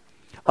valor,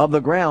 of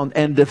the ground,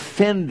 and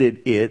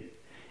defended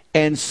it,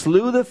 and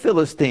slew the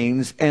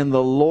Philistines, and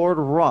the Lord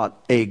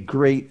wrought a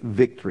great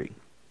victory.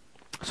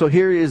 So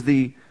here is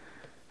the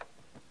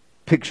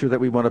picture that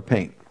we want to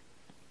paint.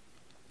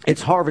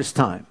 It's harvest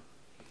time,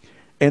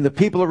 and the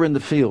people are in the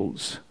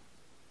fields.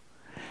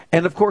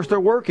 And of course they're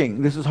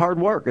working. This is hard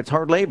work. It's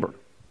hard labor.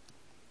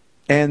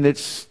 And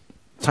it's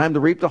time to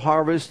reap the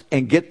harvest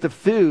and get the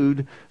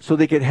food so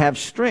they could have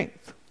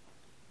strength.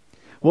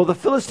 Well, the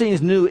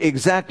Philistines knew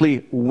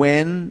exactly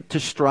when to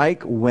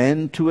strike,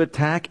 when to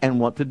attack, and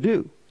what to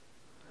do.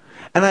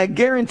 And I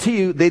guarantee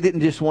you they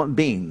didn't just want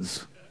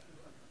beans.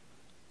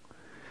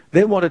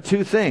 They wanted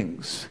two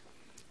things: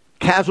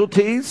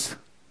 casualties,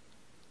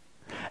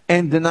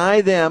 and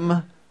deny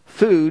them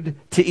food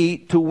to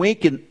eat, to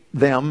weaken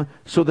them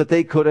so that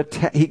they could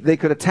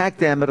attack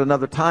them at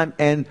another time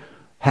and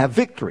have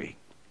victory.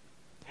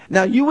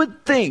 Now you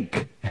would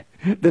think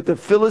that the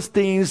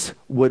Philistines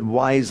would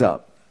wise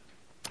up.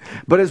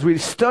 But as we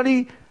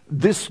study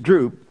this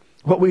group,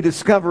 what we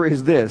discover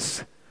is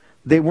this: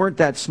 they weren't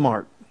that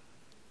smart.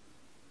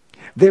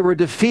 They were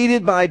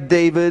defeated by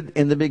David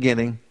in the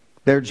beginning,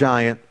 their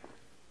giant.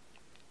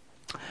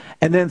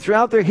 And then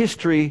throughout their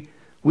history,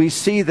 we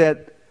see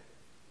that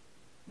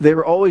they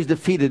were always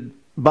defeated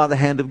by the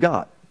hand of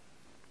God.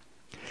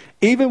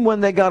 Even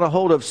when they got a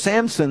hold of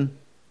Samson,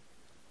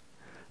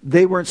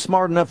 they weren't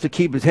smart enough to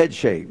keep his head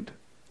shaved.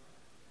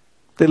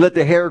 They let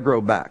the hair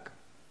grow back.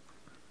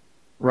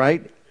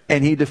 Right?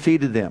 And he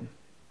defeated them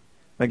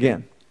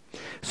again.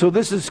 So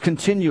this is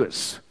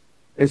continuous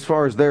as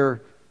far as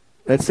their,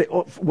 let's say,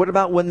 what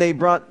about when they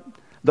brought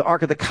the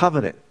Ark of the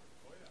Covenant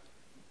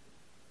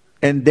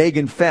and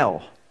Dagon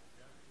fell?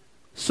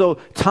 So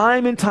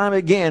time and time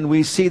again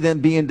we see them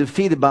being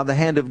defeated by the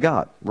hand of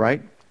God,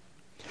 right?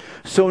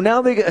 So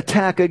now they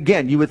attack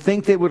again. You would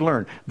think they would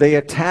learn. They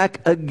attack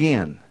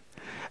again.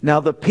 Now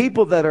the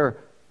people that are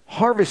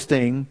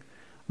harvesting,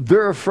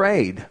 they're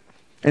afraid.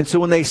 And so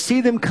when they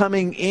see them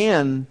coming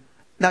in,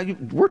 now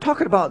we're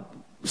talking about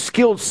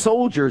skilled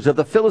soldiers of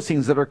the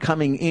Philistines that are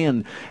coming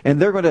in,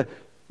 and they're going to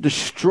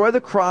destroy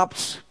the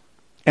crops,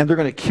 and they're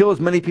going to kill as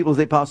many people as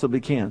they possibly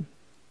can.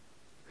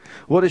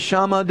 What does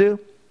Shammah do?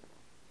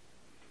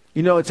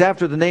 You know, it's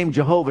after the name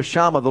Jehovah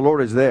Shammah, the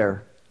Lord is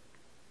there.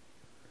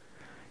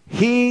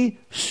 He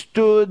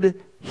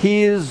stood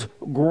his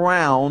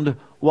ground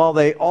while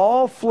they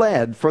all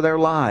fled for their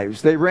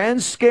lives. They ran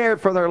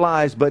scared for their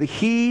lives, but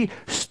he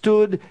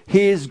stood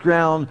his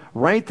ground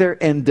right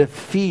there and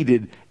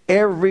defeated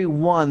every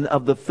one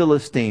of the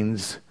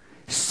Philistines,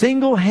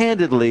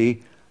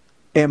 single-handedly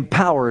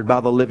empowered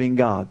by the living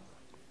God.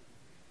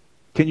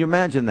 Can you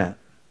imagine that?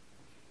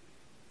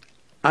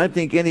 I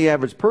think any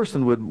average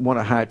person would want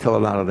to hightail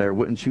it out of there,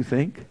 wouldn't you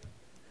think?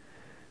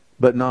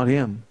 But not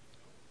him.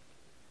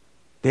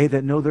 They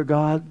that know their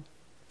God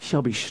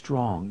shall be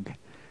strong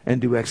and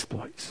do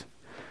exploits.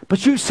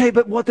 But you say,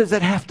 but what does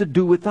that have to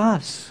do with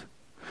us?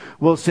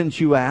 Well, since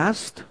you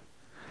asked,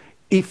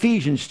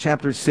 Ephesians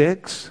chapter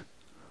 6,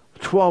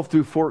 12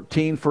 through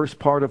 14, first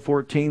part of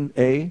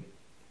 14a.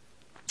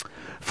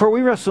 For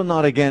we wrestle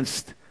not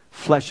against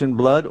flesh and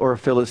blood or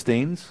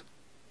Philistines,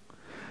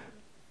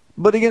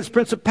 but against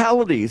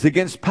principalities,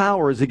 against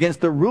powers,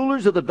 against the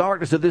rulers of the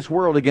darkness of this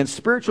world, against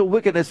spiritual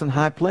wickedness in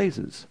high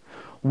places.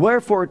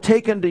 Wherefore,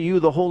 take unto you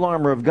the whole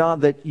armor of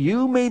God, that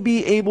you may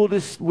be able to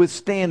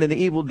withstand in the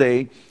evil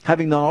day,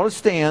 having done all to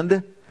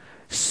stand.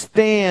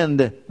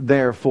 Stand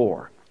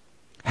therefore.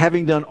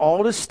 Having done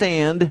all to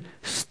stand,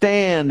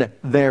 stand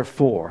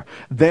therefore.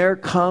 There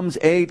comes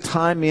a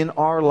time in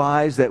our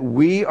lives that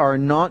we are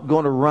not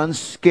going to run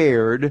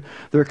scared.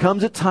 There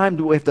comes a time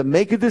that we have to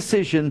make a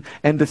decision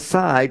and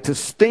decide to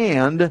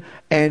stand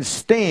and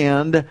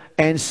stand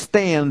and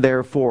stand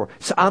therefore.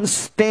 So I'm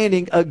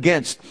standing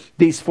against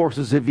these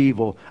forces of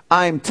evil.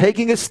 I'm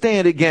taking a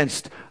stand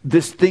against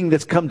this thing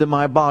that's come to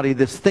my body,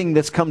 this thing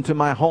that's come to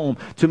my home,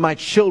 to my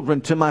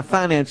children, to my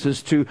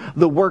finances, to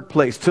the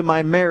workplace, to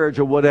my marriage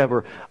or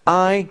whatever.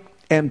 I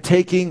am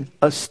taking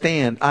a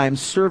stand. I am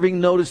serving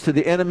notice to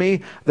the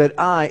enemy that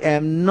I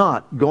am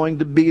not going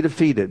to be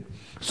defeated.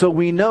 So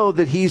we know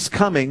that he's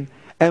coming,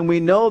 and we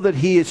know that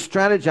he is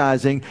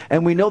strategizing,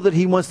 and we know that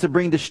he wants to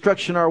bring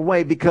destruction our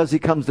way because he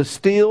comes to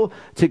steal,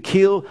 to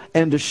kill,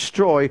 and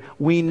destroy.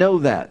 We know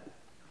that.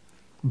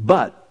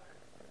 But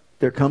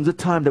there comes a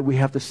time that we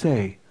have to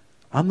say,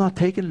 I'm not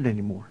taking it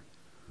anymore.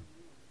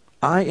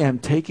 I am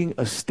taking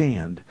a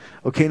stand.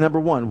 Okay, number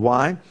one,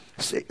 why?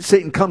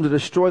 Satan comes to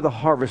destroy the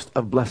harvest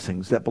of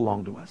blessings that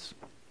belong to us.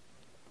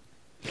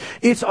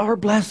 It's our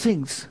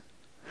blessings.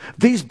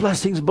 These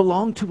blessings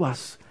belong to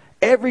us.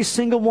 Every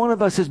single one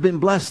of us has been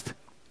blessed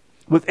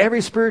with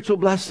every spiritual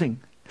blessing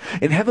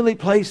in heavenly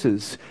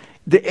places.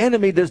 The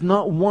enemy does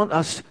not want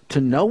us to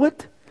know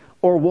it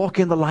or walk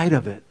in the light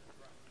of it.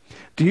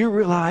 Do you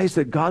realize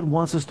that God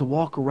wants us to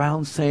walk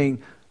around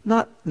saying,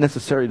 not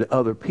necessarily to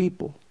other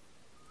people,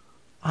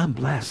 I'm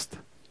blessed.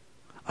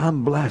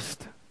 I'm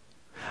blessed.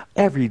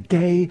 Every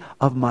day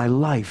of my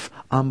life,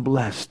 I'm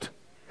blessed.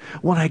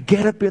 When I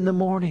get up in the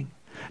morning,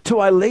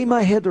 till I lay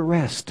my head to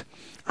rest,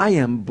 I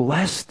am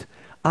blessed.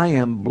 I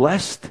am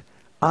blessed.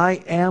 I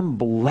am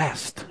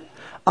blessed.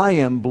 I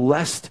am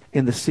blessed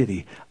in the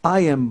city.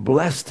 I am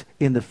blessed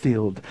in the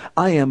field.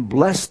 I am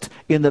blessed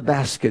in the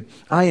basket.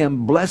 I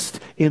am blessed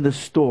in the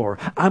store.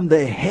 I'm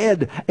the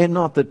head and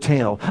not the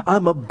tail.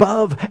 I'm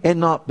above and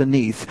not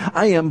beneath.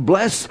 I am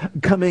blessed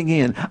coming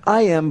in.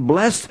 I am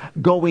blessed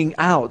going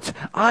out.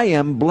 I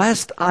am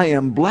blessed. I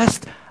am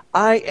blessed.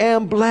 I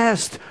am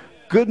blessed.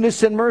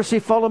 Goodness and mercy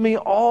follow me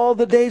all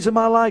the days of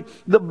my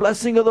life. The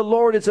blessing of the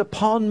Lord is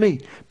upon me.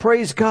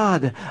 Praise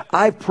God.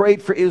 I've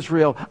prayed for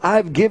Israel.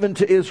 I've given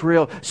to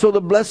Israel. So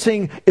the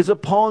blessing is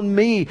upon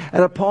me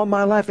and upon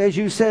my life. As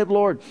you said,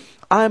 Lord,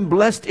 I'm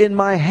blessed in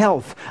my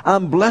health.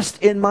 I'm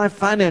blessed in my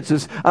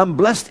finances. I'm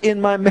blessed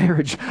in my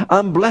marriage.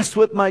 I'm blessed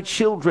with my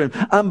children.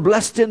 I'm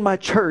blessed in my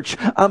church.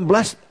 I'm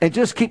blessed. And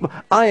just keep,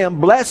 I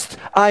am blessed.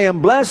 I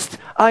am blessed.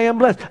 I am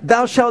blessed.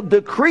 Thou shalt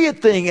decree a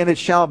thing and it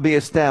shall be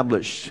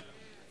established.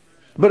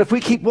 But if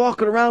we keep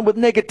walking around with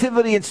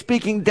negativity and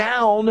speaking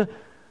down,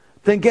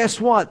 then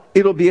guess what?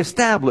 It'll be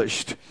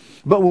established.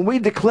 But when we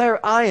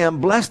declare, I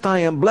am blessed, I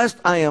am blessed,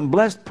 I am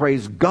blessed,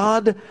 praise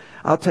God,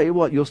 I'll tell you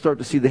what, you'll start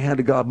to see the hand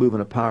of God move in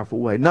a powerful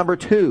way. Number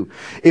 2,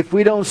 if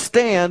we don't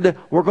stand,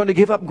 we're going to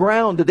give up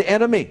ground to the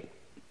enemy.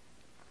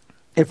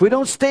 If we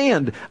don't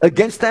stand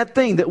against that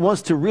thing that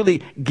wants to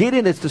really get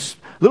in, it's the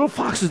little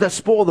foxes that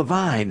spoil the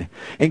vine,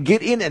 and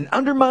get in and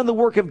undermine the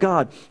work of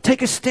God.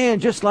 Take a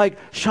stand just like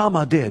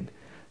Shammah did.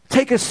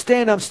 Take a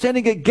stand. I'm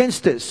standing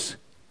against this.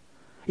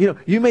 You know,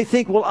 you may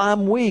think, well,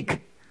 I'm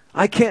weak.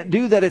 I can't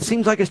do that. It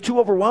seems like it's too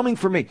overwhelming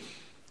for me.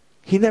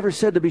 He never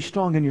said to be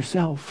strong in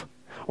yourself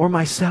or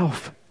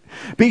myself.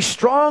 Be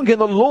strong in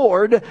the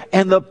Lord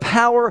and the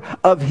power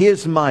of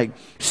His might.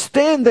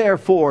 Stand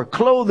therefore,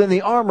 clothed in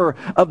the armor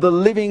of the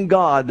living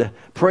God.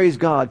 Praise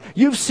God.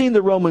 You've seen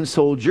the Roman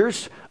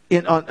soldiers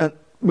on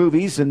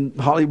movies in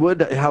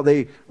Hollywood, how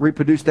they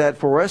reproduce that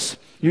for us.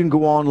 You can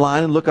go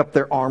online and look up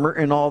their armor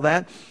and all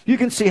that. You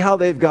can see how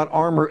they've got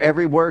armor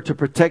everywhere to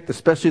protect,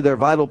 especially their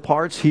vital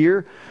parts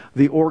here,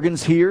 the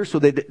organs here, so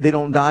they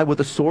don't die with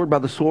the sword by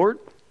the sword.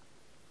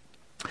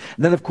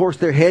 And then, of course,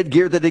 their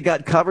headgear that they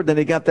got covered. Then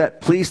they got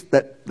that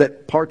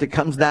that part that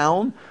comes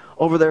down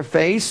over their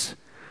face.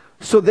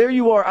 So there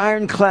you are,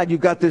 ironclad. You've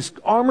got this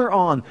armor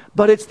on,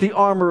 but it's the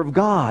armor of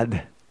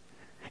God.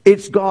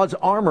 It's God's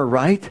armor,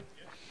 right?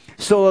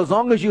 So as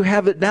long as you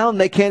have it down,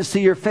 they can't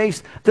see your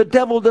face. The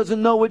devil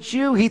doesn't know it's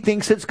you. He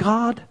thinks it's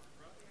God.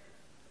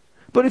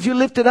 But if you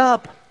lift it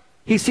up,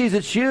 he sees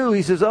it's you.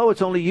 He says, oh,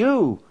 it's only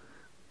you.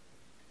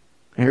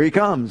 Here he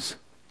comes.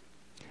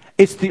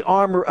 It's the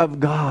armor of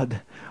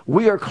God.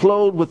 We are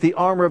clothed with the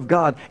armor of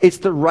God. It's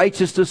the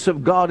righteousness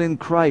of God in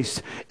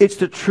Christ. It's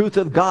the truth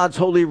of God's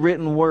holy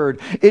written word.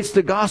 It's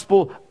the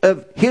gospel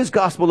of His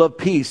gospel of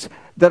peace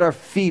that our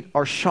feet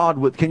are shod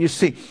with. Can you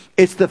see?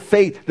 It's the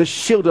faith, the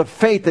shield of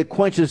faith that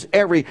quenches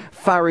every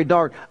fiery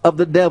dart of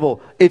the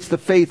devil. It's the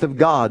faith of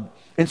God.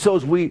 And so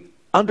as we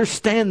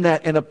understand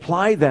that and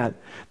apply that,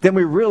 then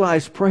we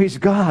realize, praise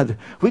God,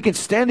 we can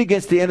stand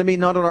against the enemy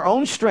not on our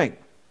own strength.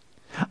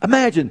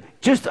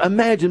 Just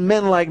imagine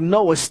men like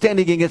Noah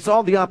standing against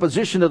all the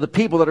opposition of the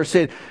people that are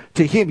saying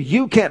to him,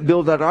 you can't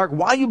build that ark.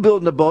 Why are you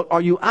building a boat?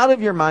 Are you out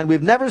of your mind?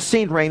 We've never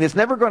seen rain. It's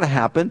never going to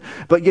happen.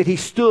 But yet he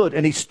stood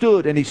and he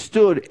stood and he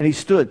stood and he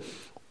stood.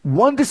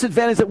 One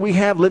disadvantage that we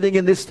have living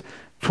in this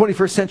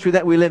 21st century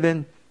that we live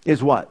in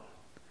is what?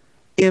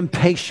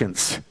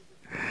 Impatience.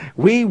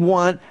 We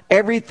want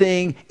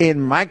everything in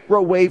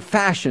microwave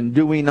fashion,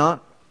 do we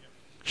not?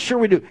 Sure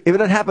we do. If it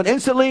doesn't happen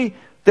instantly,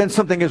 then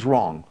something is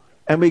wrong.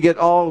 And we get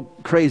all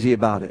crazy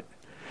about it.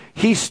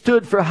 He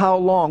stood for how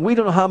long? We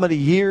don't know how many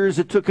years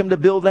it took him to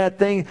build that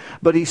thing.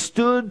 But he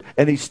stood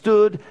and he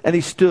stood and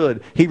he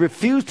stood. He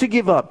refused to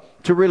give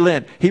up, to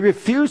relent. He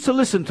refused to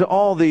listen to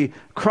all the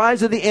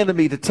cries of the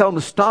enemy to tell him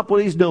to stop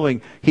what he's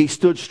doing. He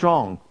stood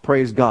strong.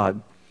 Praise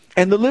God.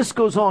 And the list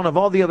goes on of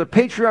all the other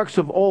patriarchs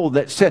of old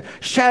that said,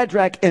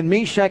 Shadrach and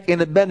Meshach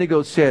and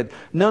Abednego said,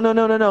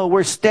 no,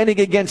 we're standing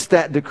against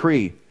that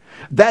decree.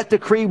 That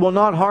decree will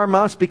not harm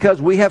us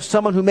because we have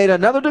someone who made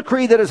another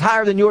decree that is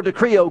higher than your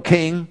decree, O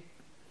king.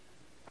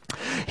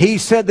 He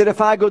said that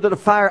if I go to the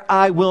fire,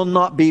 I will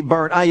not be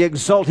burned. I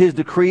exalt his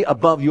decree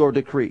above your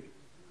decree.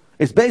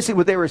 It's basically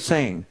what they were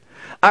saying.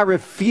 I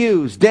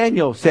refuse.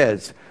 Daniel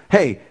says,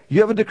 hey,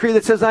 you have a decree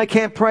that says I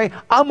can't pray?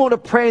 I'm going to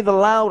pray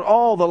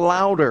all the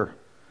louder.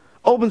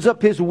 Opens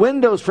up his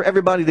windows for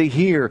everybody to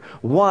hear.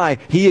 Why?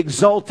 He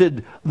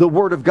exalted the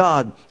word of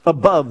God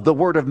above the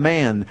word of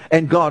man,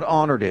 and God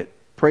honored it.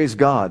 Praise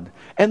God.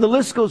 And the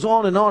list goes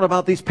on and on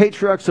about these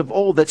patriarchs of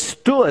old that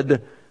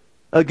stood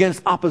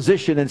against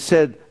opposition and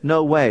said,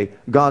 no way,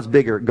 God's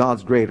bigger,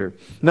 God's greater.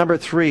 Number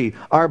 3,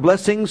 our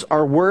blessings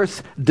are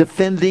worth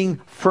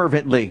defending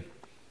fervently.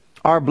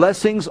 Our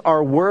blessings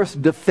are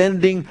worth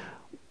defending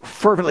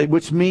fervently,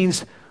 which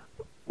means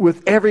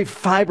with every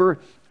fiber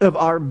of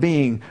our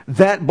being.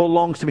 That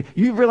belongs to me.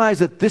 You realize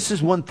that this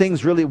is when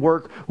things really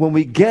work, when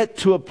we get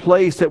to a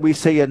place that we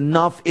say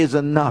enough is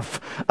enough.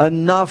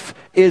 Enough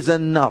is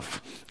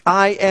enough.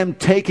 I am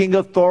taking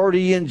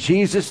authority in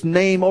Jesus'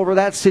 name over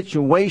that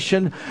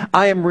situation.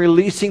 I am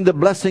releasing the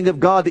blessing of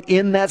God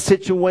in that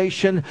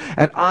situation.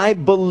 And I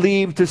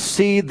believe to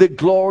see the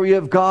glory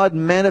of God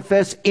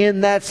manifest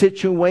in that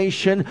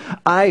situation.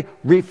 I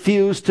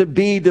refuse to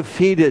be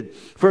defeated.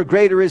 For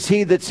greater is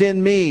He that's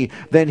in me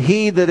than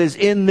he that is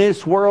in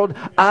this world.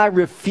 I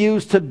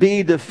refuse to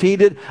be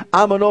defeated.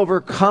 I'm an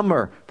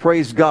overcomer,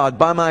 praise God,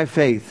 by my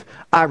faith.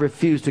 I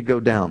refuse to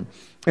go down.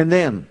 And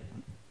then,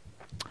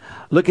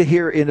 look at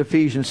here in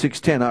Ephesians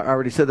 6:10. I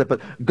already said that,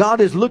 but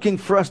God is looking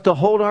for us to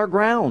hold our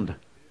ground.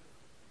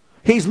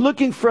 He's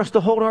looking for us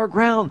to hold our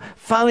ground.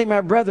 Finally,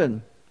 my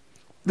brethren,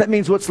 that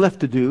means what's left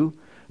to do.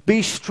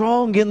 Be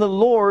strong in the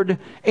Lord,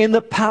 in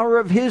the power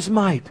of His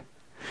might.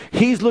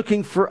 He's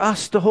looking for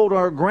us to hold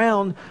our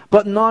ground,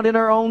 but not in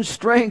our own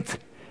strength.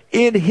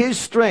 In His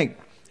strength,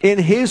 in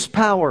His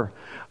power.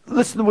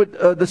 Listen to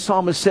what the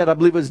psalmist said. I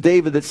believe it was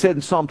David that said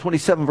in Psalm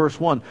 27 verse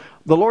 1,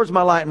 "The Lord's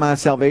my light and my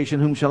salvation,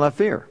 whom shall I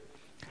fear?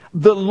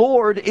 The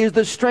Lord is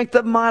the strength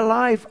of my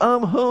life.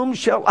 Of whom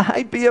shall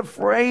I be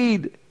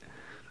afraid?"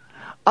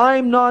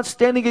 I'm not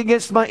standing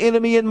against my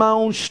enemy in my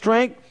own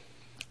strength.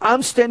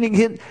 I'm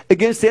standing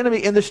against the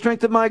enemy in the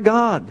strength of my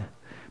God.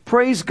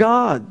 Praise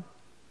God.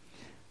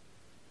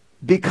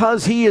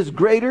 Because He is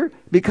greater,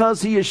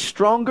 because He is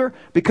stronger,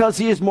 because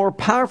He is more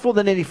powerful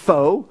than any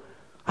foe,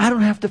 I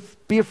don't have to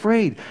be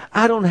afraid.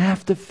 I don't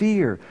have to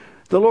fear.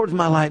 The Lord is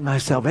my light and my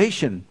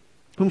salvation.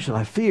 Whom shall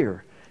I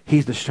fear?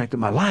 He's the strength of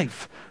my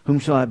life. Whom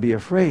shall I be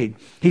afraid?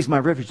 He's my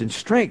refuge and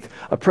strength,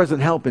 a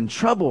present help in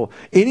trouble.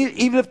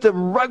 Even if the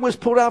rug was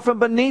pulled out from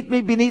beneath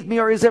me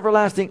are His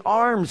everlasting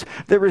arms.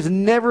 There is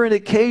never an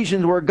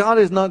occasion where God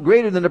is not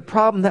greater than the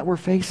problem that we're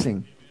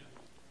facing.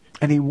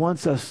 And He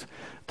wants us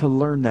to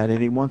learn that,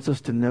 and He wants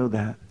us to know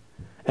that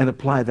and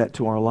apply that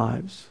to our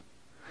lives.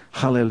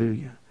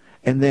 Hallelujah.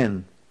 And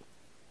then,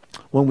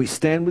 when we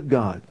stand with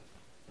God,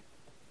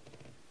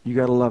 you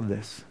got to love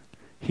this.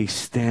 He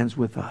stands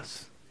with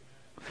us.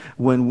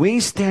 When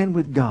we stand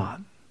with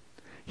God,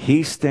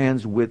 He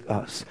stands with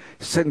us.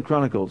 2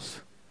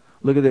 Chronicles,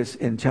 look at this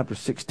in chapter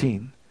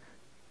 16.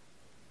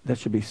 That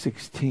should be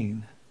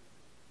 16,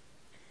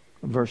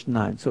 verse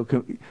 9. So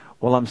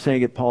while I'm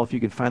saying it, Paul, if you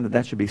could find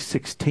that should be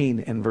 16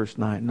 and verse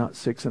 9, not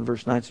 6 and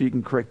verse 9. So you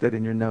can correct that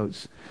in your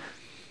notes.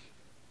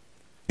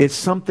 It's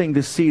something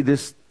to see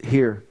this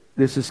here.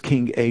 This is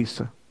King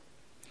Asa.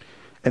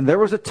 And there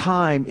was a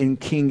time in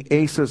King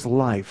Asa's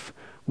life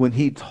when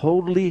he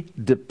totally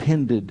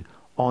depended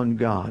on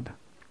God.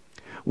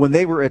 When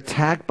they were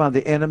attacked by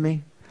the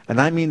enemy, and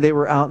I mean they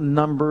were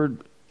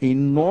outnumbered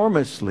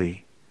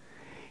enormously,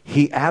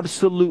 he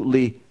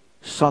absolutely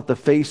sought the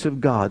face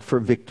of God for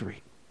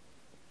victory.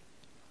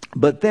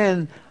 But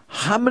then,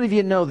 how many of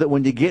you know that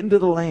when you get into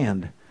the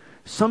land,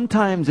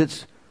 sometimes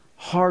it's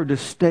hard to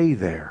stay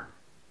there?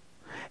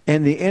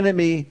 And the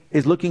enemy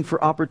is looking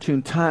for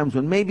opportune times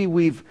when maybe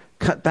we've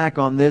cut back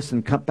on this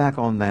and cut back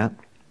on that.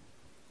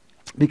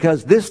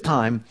 Because this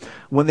time,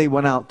 when they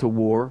went out to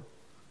war,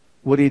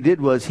 what he did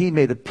was he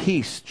made a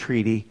peace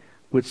treaty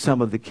with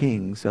some of the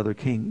kings, other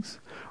kings.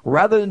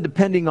 Rather than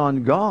depending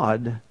on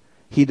God,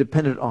 he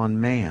depended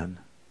on man.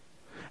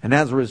 And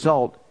as a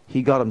result,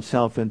 he got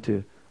himself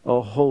into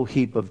a whole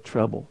heap of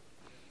trouble.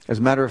 As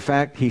a matter of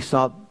fact, he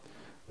sought,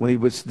 when he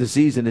was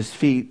diseased in his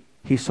feet,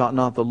 he sought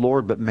not the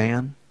Lord but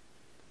man,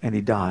 and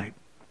he died.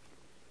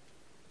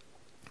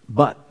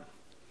 But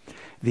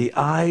the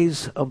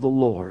eyes of the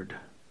Lord,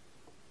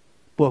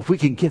 well, if we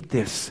can get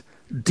this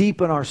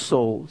deep in our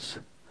souls,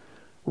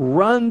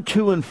 run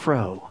to and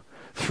fro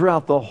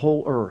throughout the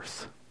whole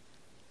earth.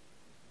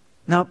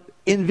 Now,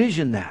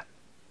 envision that.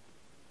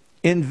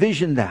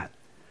 Envision that.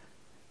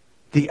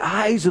 The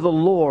eyes of the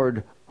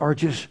Lord are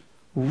just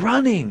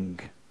running.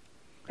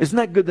 Isn't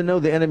that good to know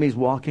the enemy's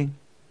walking?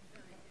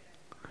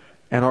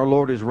 And our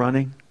Lord is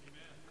running?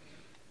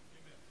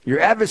 Your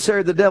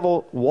adversary, the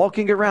devil,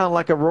 walking around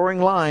like a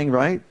roaring lion,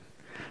 right?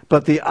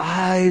 But the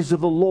eyes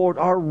of the Lord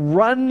are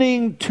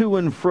running to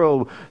and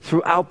fro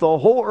throughout the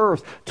whole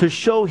earth to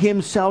show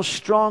Himself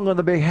strong on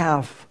the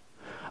behalf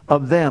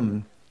of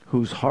them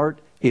whose heart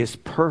is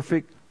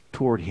perfect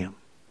toward Him.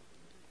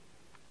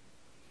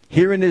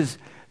 Herein is,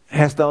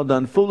 hast thou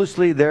done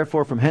foolishly,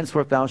 therefore from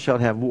henceforth thou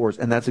shalt have wars.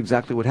 And that's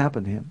exactly what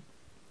happened to him.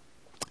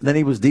 Then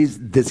he was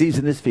diseased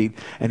in his feet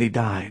and he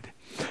died.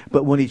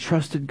 But when he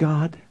trusted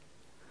God,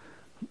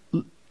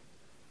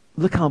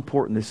 look how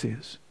important this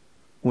is.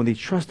 When he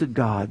trusted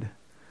God,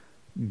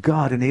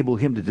 God enabled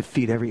him to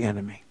defeat every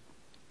enemy.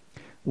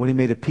 When he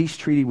made a peace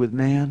treaty with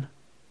man,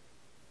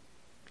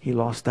 he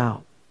lost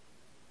out.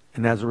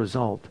 And as a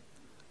result,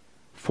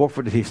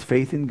 forfeited his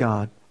faith in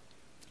God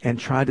and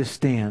tried to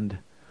stand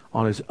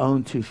on his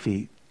own 2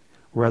 feet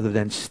rather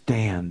than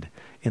stand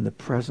in the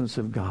presence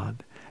of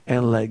God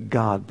and let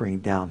God bring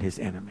down his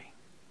enemy.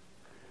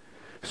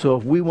 So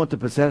if we want to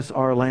possess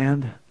our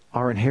land,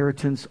 our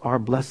inheritance, our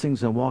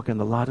blessings, and walk in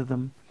the light of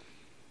them,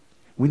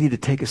 We need to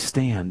take a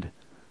stand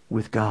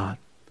with God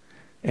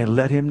and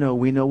let Him know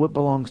we know what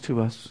belongs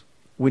to us.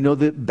 We know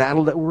the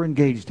battle that we're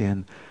engaged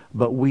in,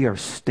 but we are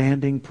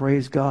standing,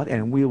 praise God,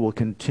 and we will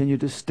continue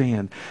to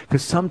stand.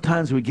 Because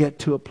sometimes we get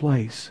to a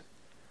place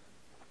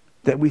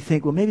that we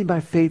think, well, maybe my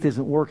faith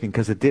isn't working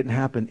because it didn't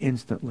happen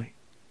instantly.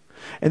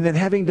 And then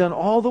having done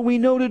all that we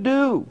know to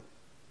do,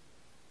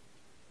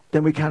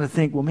 then we kind of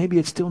think, well, maybe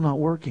it's still not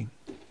working.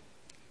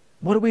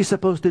 What are we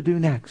supposed to do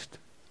next?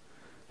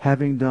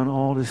 Having done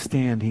all to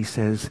stand, he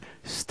says,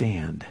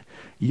 stand.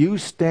 You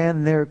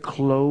stand there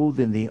clothed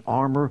in the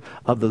armor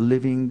of the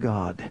living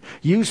God.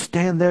 You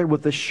stand there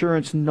with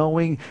assurance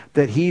knowing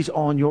that He's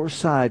on your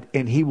side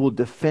and He will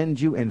defend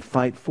you and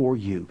fight for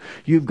you.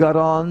 You've got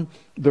on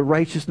the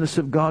righteousness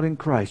of God in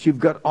Christ. You've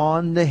got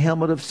on the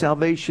helmet of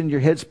salvation.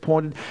 Your head's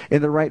pointed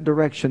in the right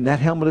direction. That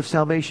helmet of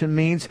salvation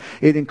means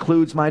it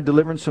includes my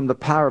deliverance from the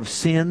power of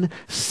sin,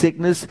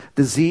 sickness,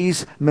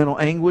 disease, mental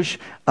anguish,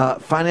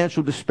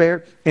 financial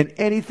despair, and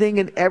anything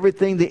and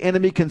everything the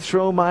enemy can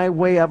throw my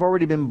way. I've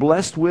already been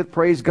blessed with,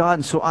 praise God,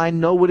 and so I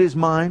know what is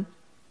mine.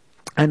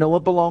 I know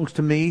what belongs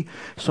to me,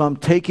 so I'm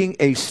taking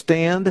a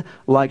stand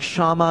like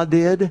Shammah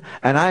did,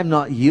 and I'm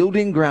not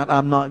yielding ground.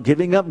 I'm not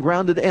giving up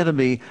ground to the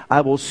enemy.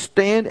 I will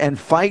stand and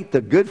fight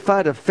the good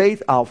fight of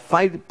faith. I'll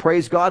fight,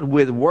 praise God,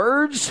 with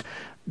words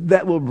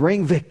that will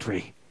bring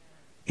victory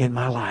in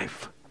my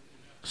life.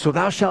 So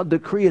thou shalt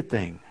decree a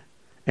thing,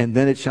 and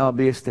then it shall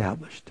be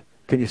established.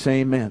 Can you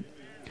say amen?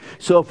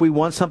 So if we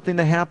want something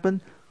to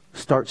happen,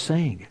 start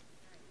saying it.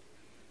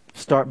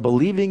 Start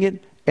believing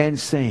it and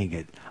saying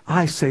it.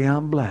 I say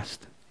I'm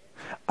blessed.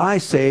 I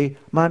say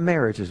my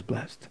marriage is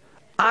blessed.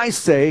 I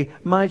say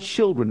my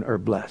children are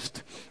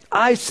blessed.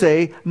 I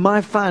say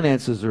my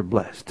finances are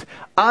blessed.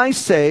 I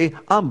say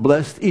I'm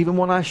blessed even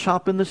when I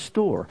shop in the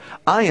store.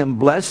 I am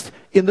blessed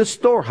in the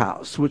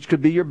storehouse, which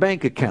could be your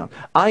bank account.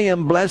 I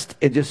am blessed,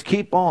 and just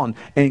keep on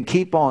and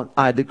keep on.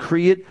 I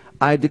decree it.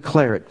 I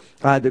declare it.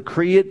 I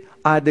decree it.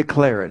 I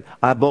declare it.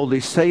 I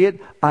boldly say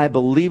it. I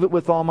believe it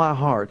with all my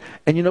heart.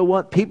 And you know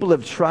what? People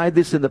have tried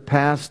this in the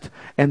past,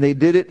 and they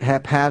did it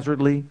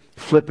haphazardly,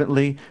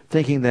 flippantly,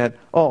 thinking that,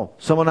 oh,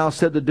 someone else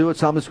said to do it,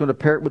 so I'm just going to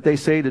parrot what they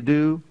say to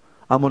do.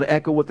 I'm going to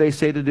echo what they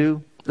say to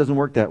do. It doesn't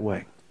work that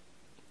way.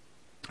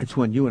 It's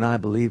when you and I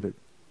believe it.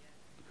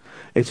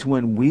 It's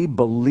when we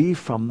believe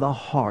from the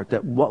heart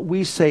that what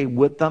we say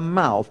with the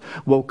mouth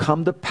will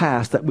come to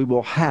pass, that we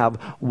will have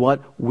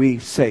what we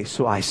say.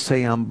 So I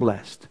say I'm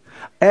blessed.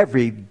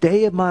 Every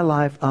day of my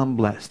life, I'm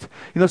blessed.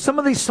 You know, some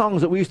of these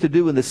songs that we used to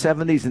do in the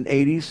 70s and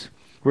 80s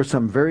were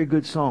some very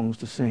good songs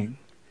to sing.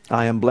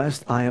 I am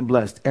blessed, I am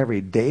blessed.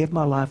 Every day of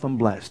my life, I'm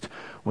blessed.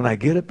 When I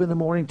get up in the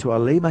morning till I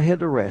lay my head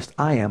to rest,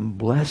 I am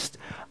blessed,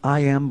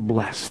 I am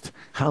blessed.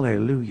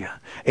 Hallelujah.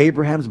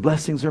 Abraham's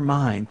blessings are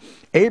mine.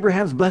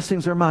 Abraham's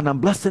blessings are mine. I'm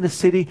blessed in the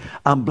city,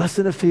 I'm blessed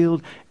in the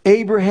field.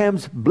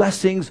 Abraham's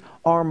blessings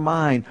are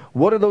mine.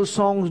 What are those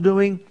songs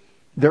doing?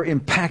 They're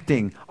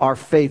impacting our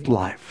faith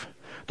life.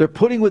 They're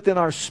putting within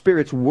our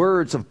spirits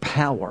words of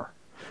power.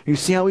 You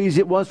see how easy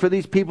it was for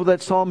these people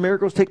that saw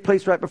miracles take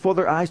place right before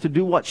their eyes to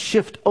do what?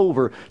 Shift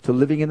over to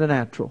living in the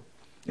natural.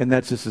 And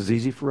that's just as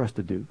easy for us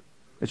to do.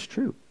 It's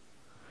true.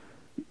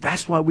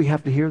 That's why we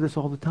have to hear this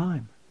all the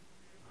time.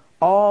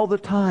 All the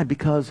time,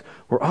 because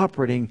we're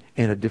operating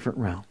in a different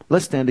realm.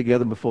 Let's stand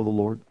together before the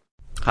Lord.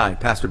 Hi,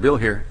 Pastor Bill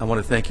here. I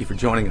want to thank you for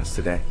joining us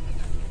today.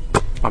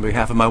 On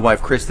behalf of my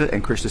wife, Krista,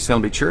 and Christian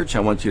Assembly Church,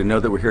 I want you to know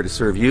that we're here to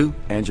serve you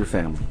and your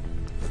family.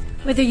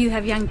 Whether you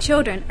have young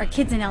children or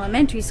kids in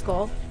elementary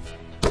school,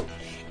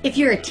 if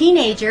you're a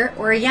teenager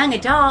or a young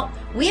adult,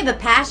 we have a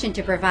passion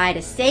to provide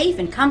a safe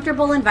and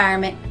comfortable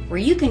environment where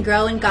you can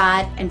grow in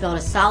God and build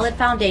a solid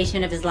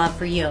foundation of His love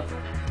for you.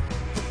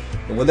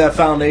 And with that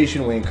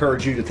foundation, we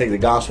encourage you to take the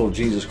gospel of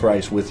Jesus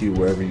Christ with you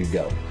wherever you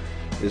go.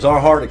 It is our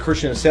heart at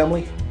Christian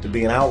Assembly to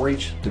be an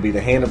outreach, to be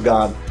the hand of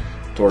God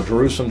toward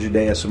Jerusalem,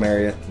 Judea,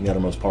 Samaria, and the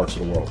uttermost parts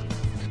of the world.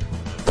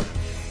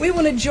 We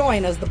want to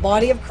join as the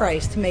body of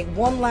Christ to make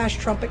one last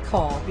trumpet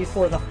call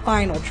before the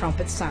final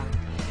trumpet sound,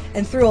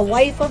 and through a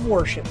life of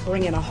worship,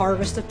 bring in a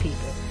harvest of people.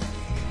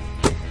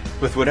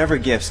 With whatever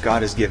gifts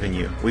God has given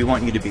you, we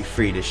want you to be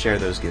free to share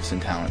those gifts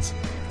and talents.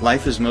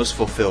 Life is most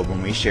fulfilled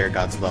when we share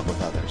God's love with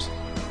others.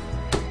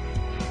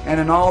 And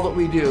in all that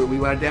we do, we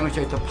want to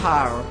demonstrate the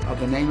power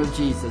of the name of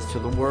Jesus to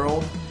the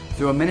world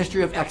through a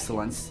ministry of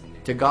excellence,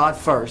 to God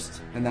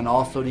first, and then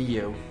also to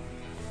you.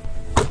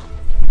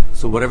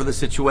 So whatever the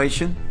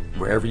situation,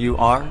 wherever you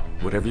are,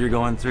 whatever you're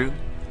going through,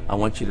 I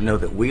want you to know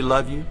that we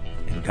love you,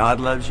 and God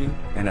loves you,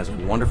 and has a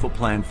wonderful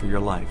plan for your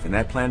life. And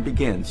that plan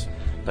begins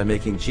by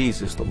making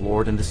Jesus the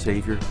Lord and the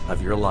Savior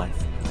of your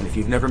life. And if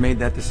you've never made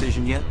that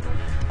decision yet,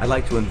 I'd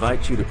like to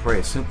invite you to pray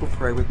a simple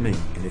prayer with me.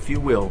 And if you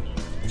will,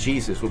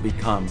 Jesus will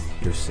become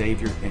your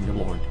Savior and your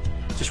Lord.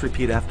 Just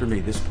repeat after me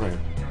this prayer.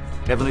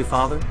 Heavenly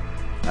Father,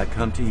 I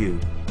come to you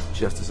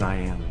just as I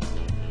am.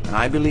 And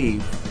I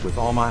believe with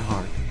all my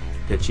heart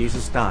that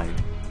Jesus died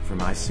for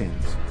my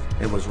sins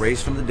and was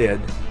raised from the dead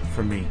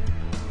for me.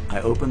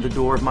 I open the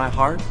door of my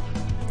heart.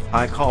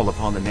 I call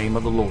upon the name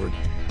of the Lord.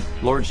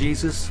 Lord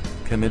Jesus,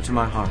 come into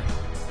my heart.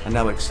 I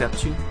now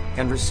accept you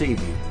and receive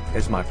you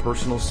as my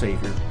personal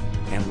Savior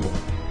and Lord.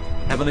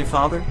 Heavenly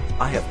Father,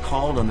 I have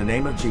called on the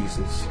name of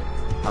Jesus.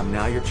 I'm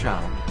now your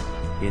child.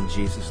 In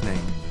Jesus'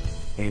 name,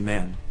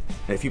 amen.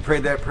 Now, if you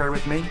prayed that prayer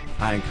with me,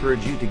 I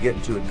encourage you to get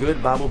into a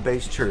good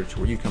Bible-based church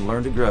where you can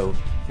learn to grow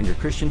in your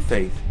Christian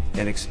faith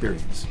and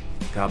experience.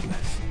 God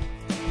bless.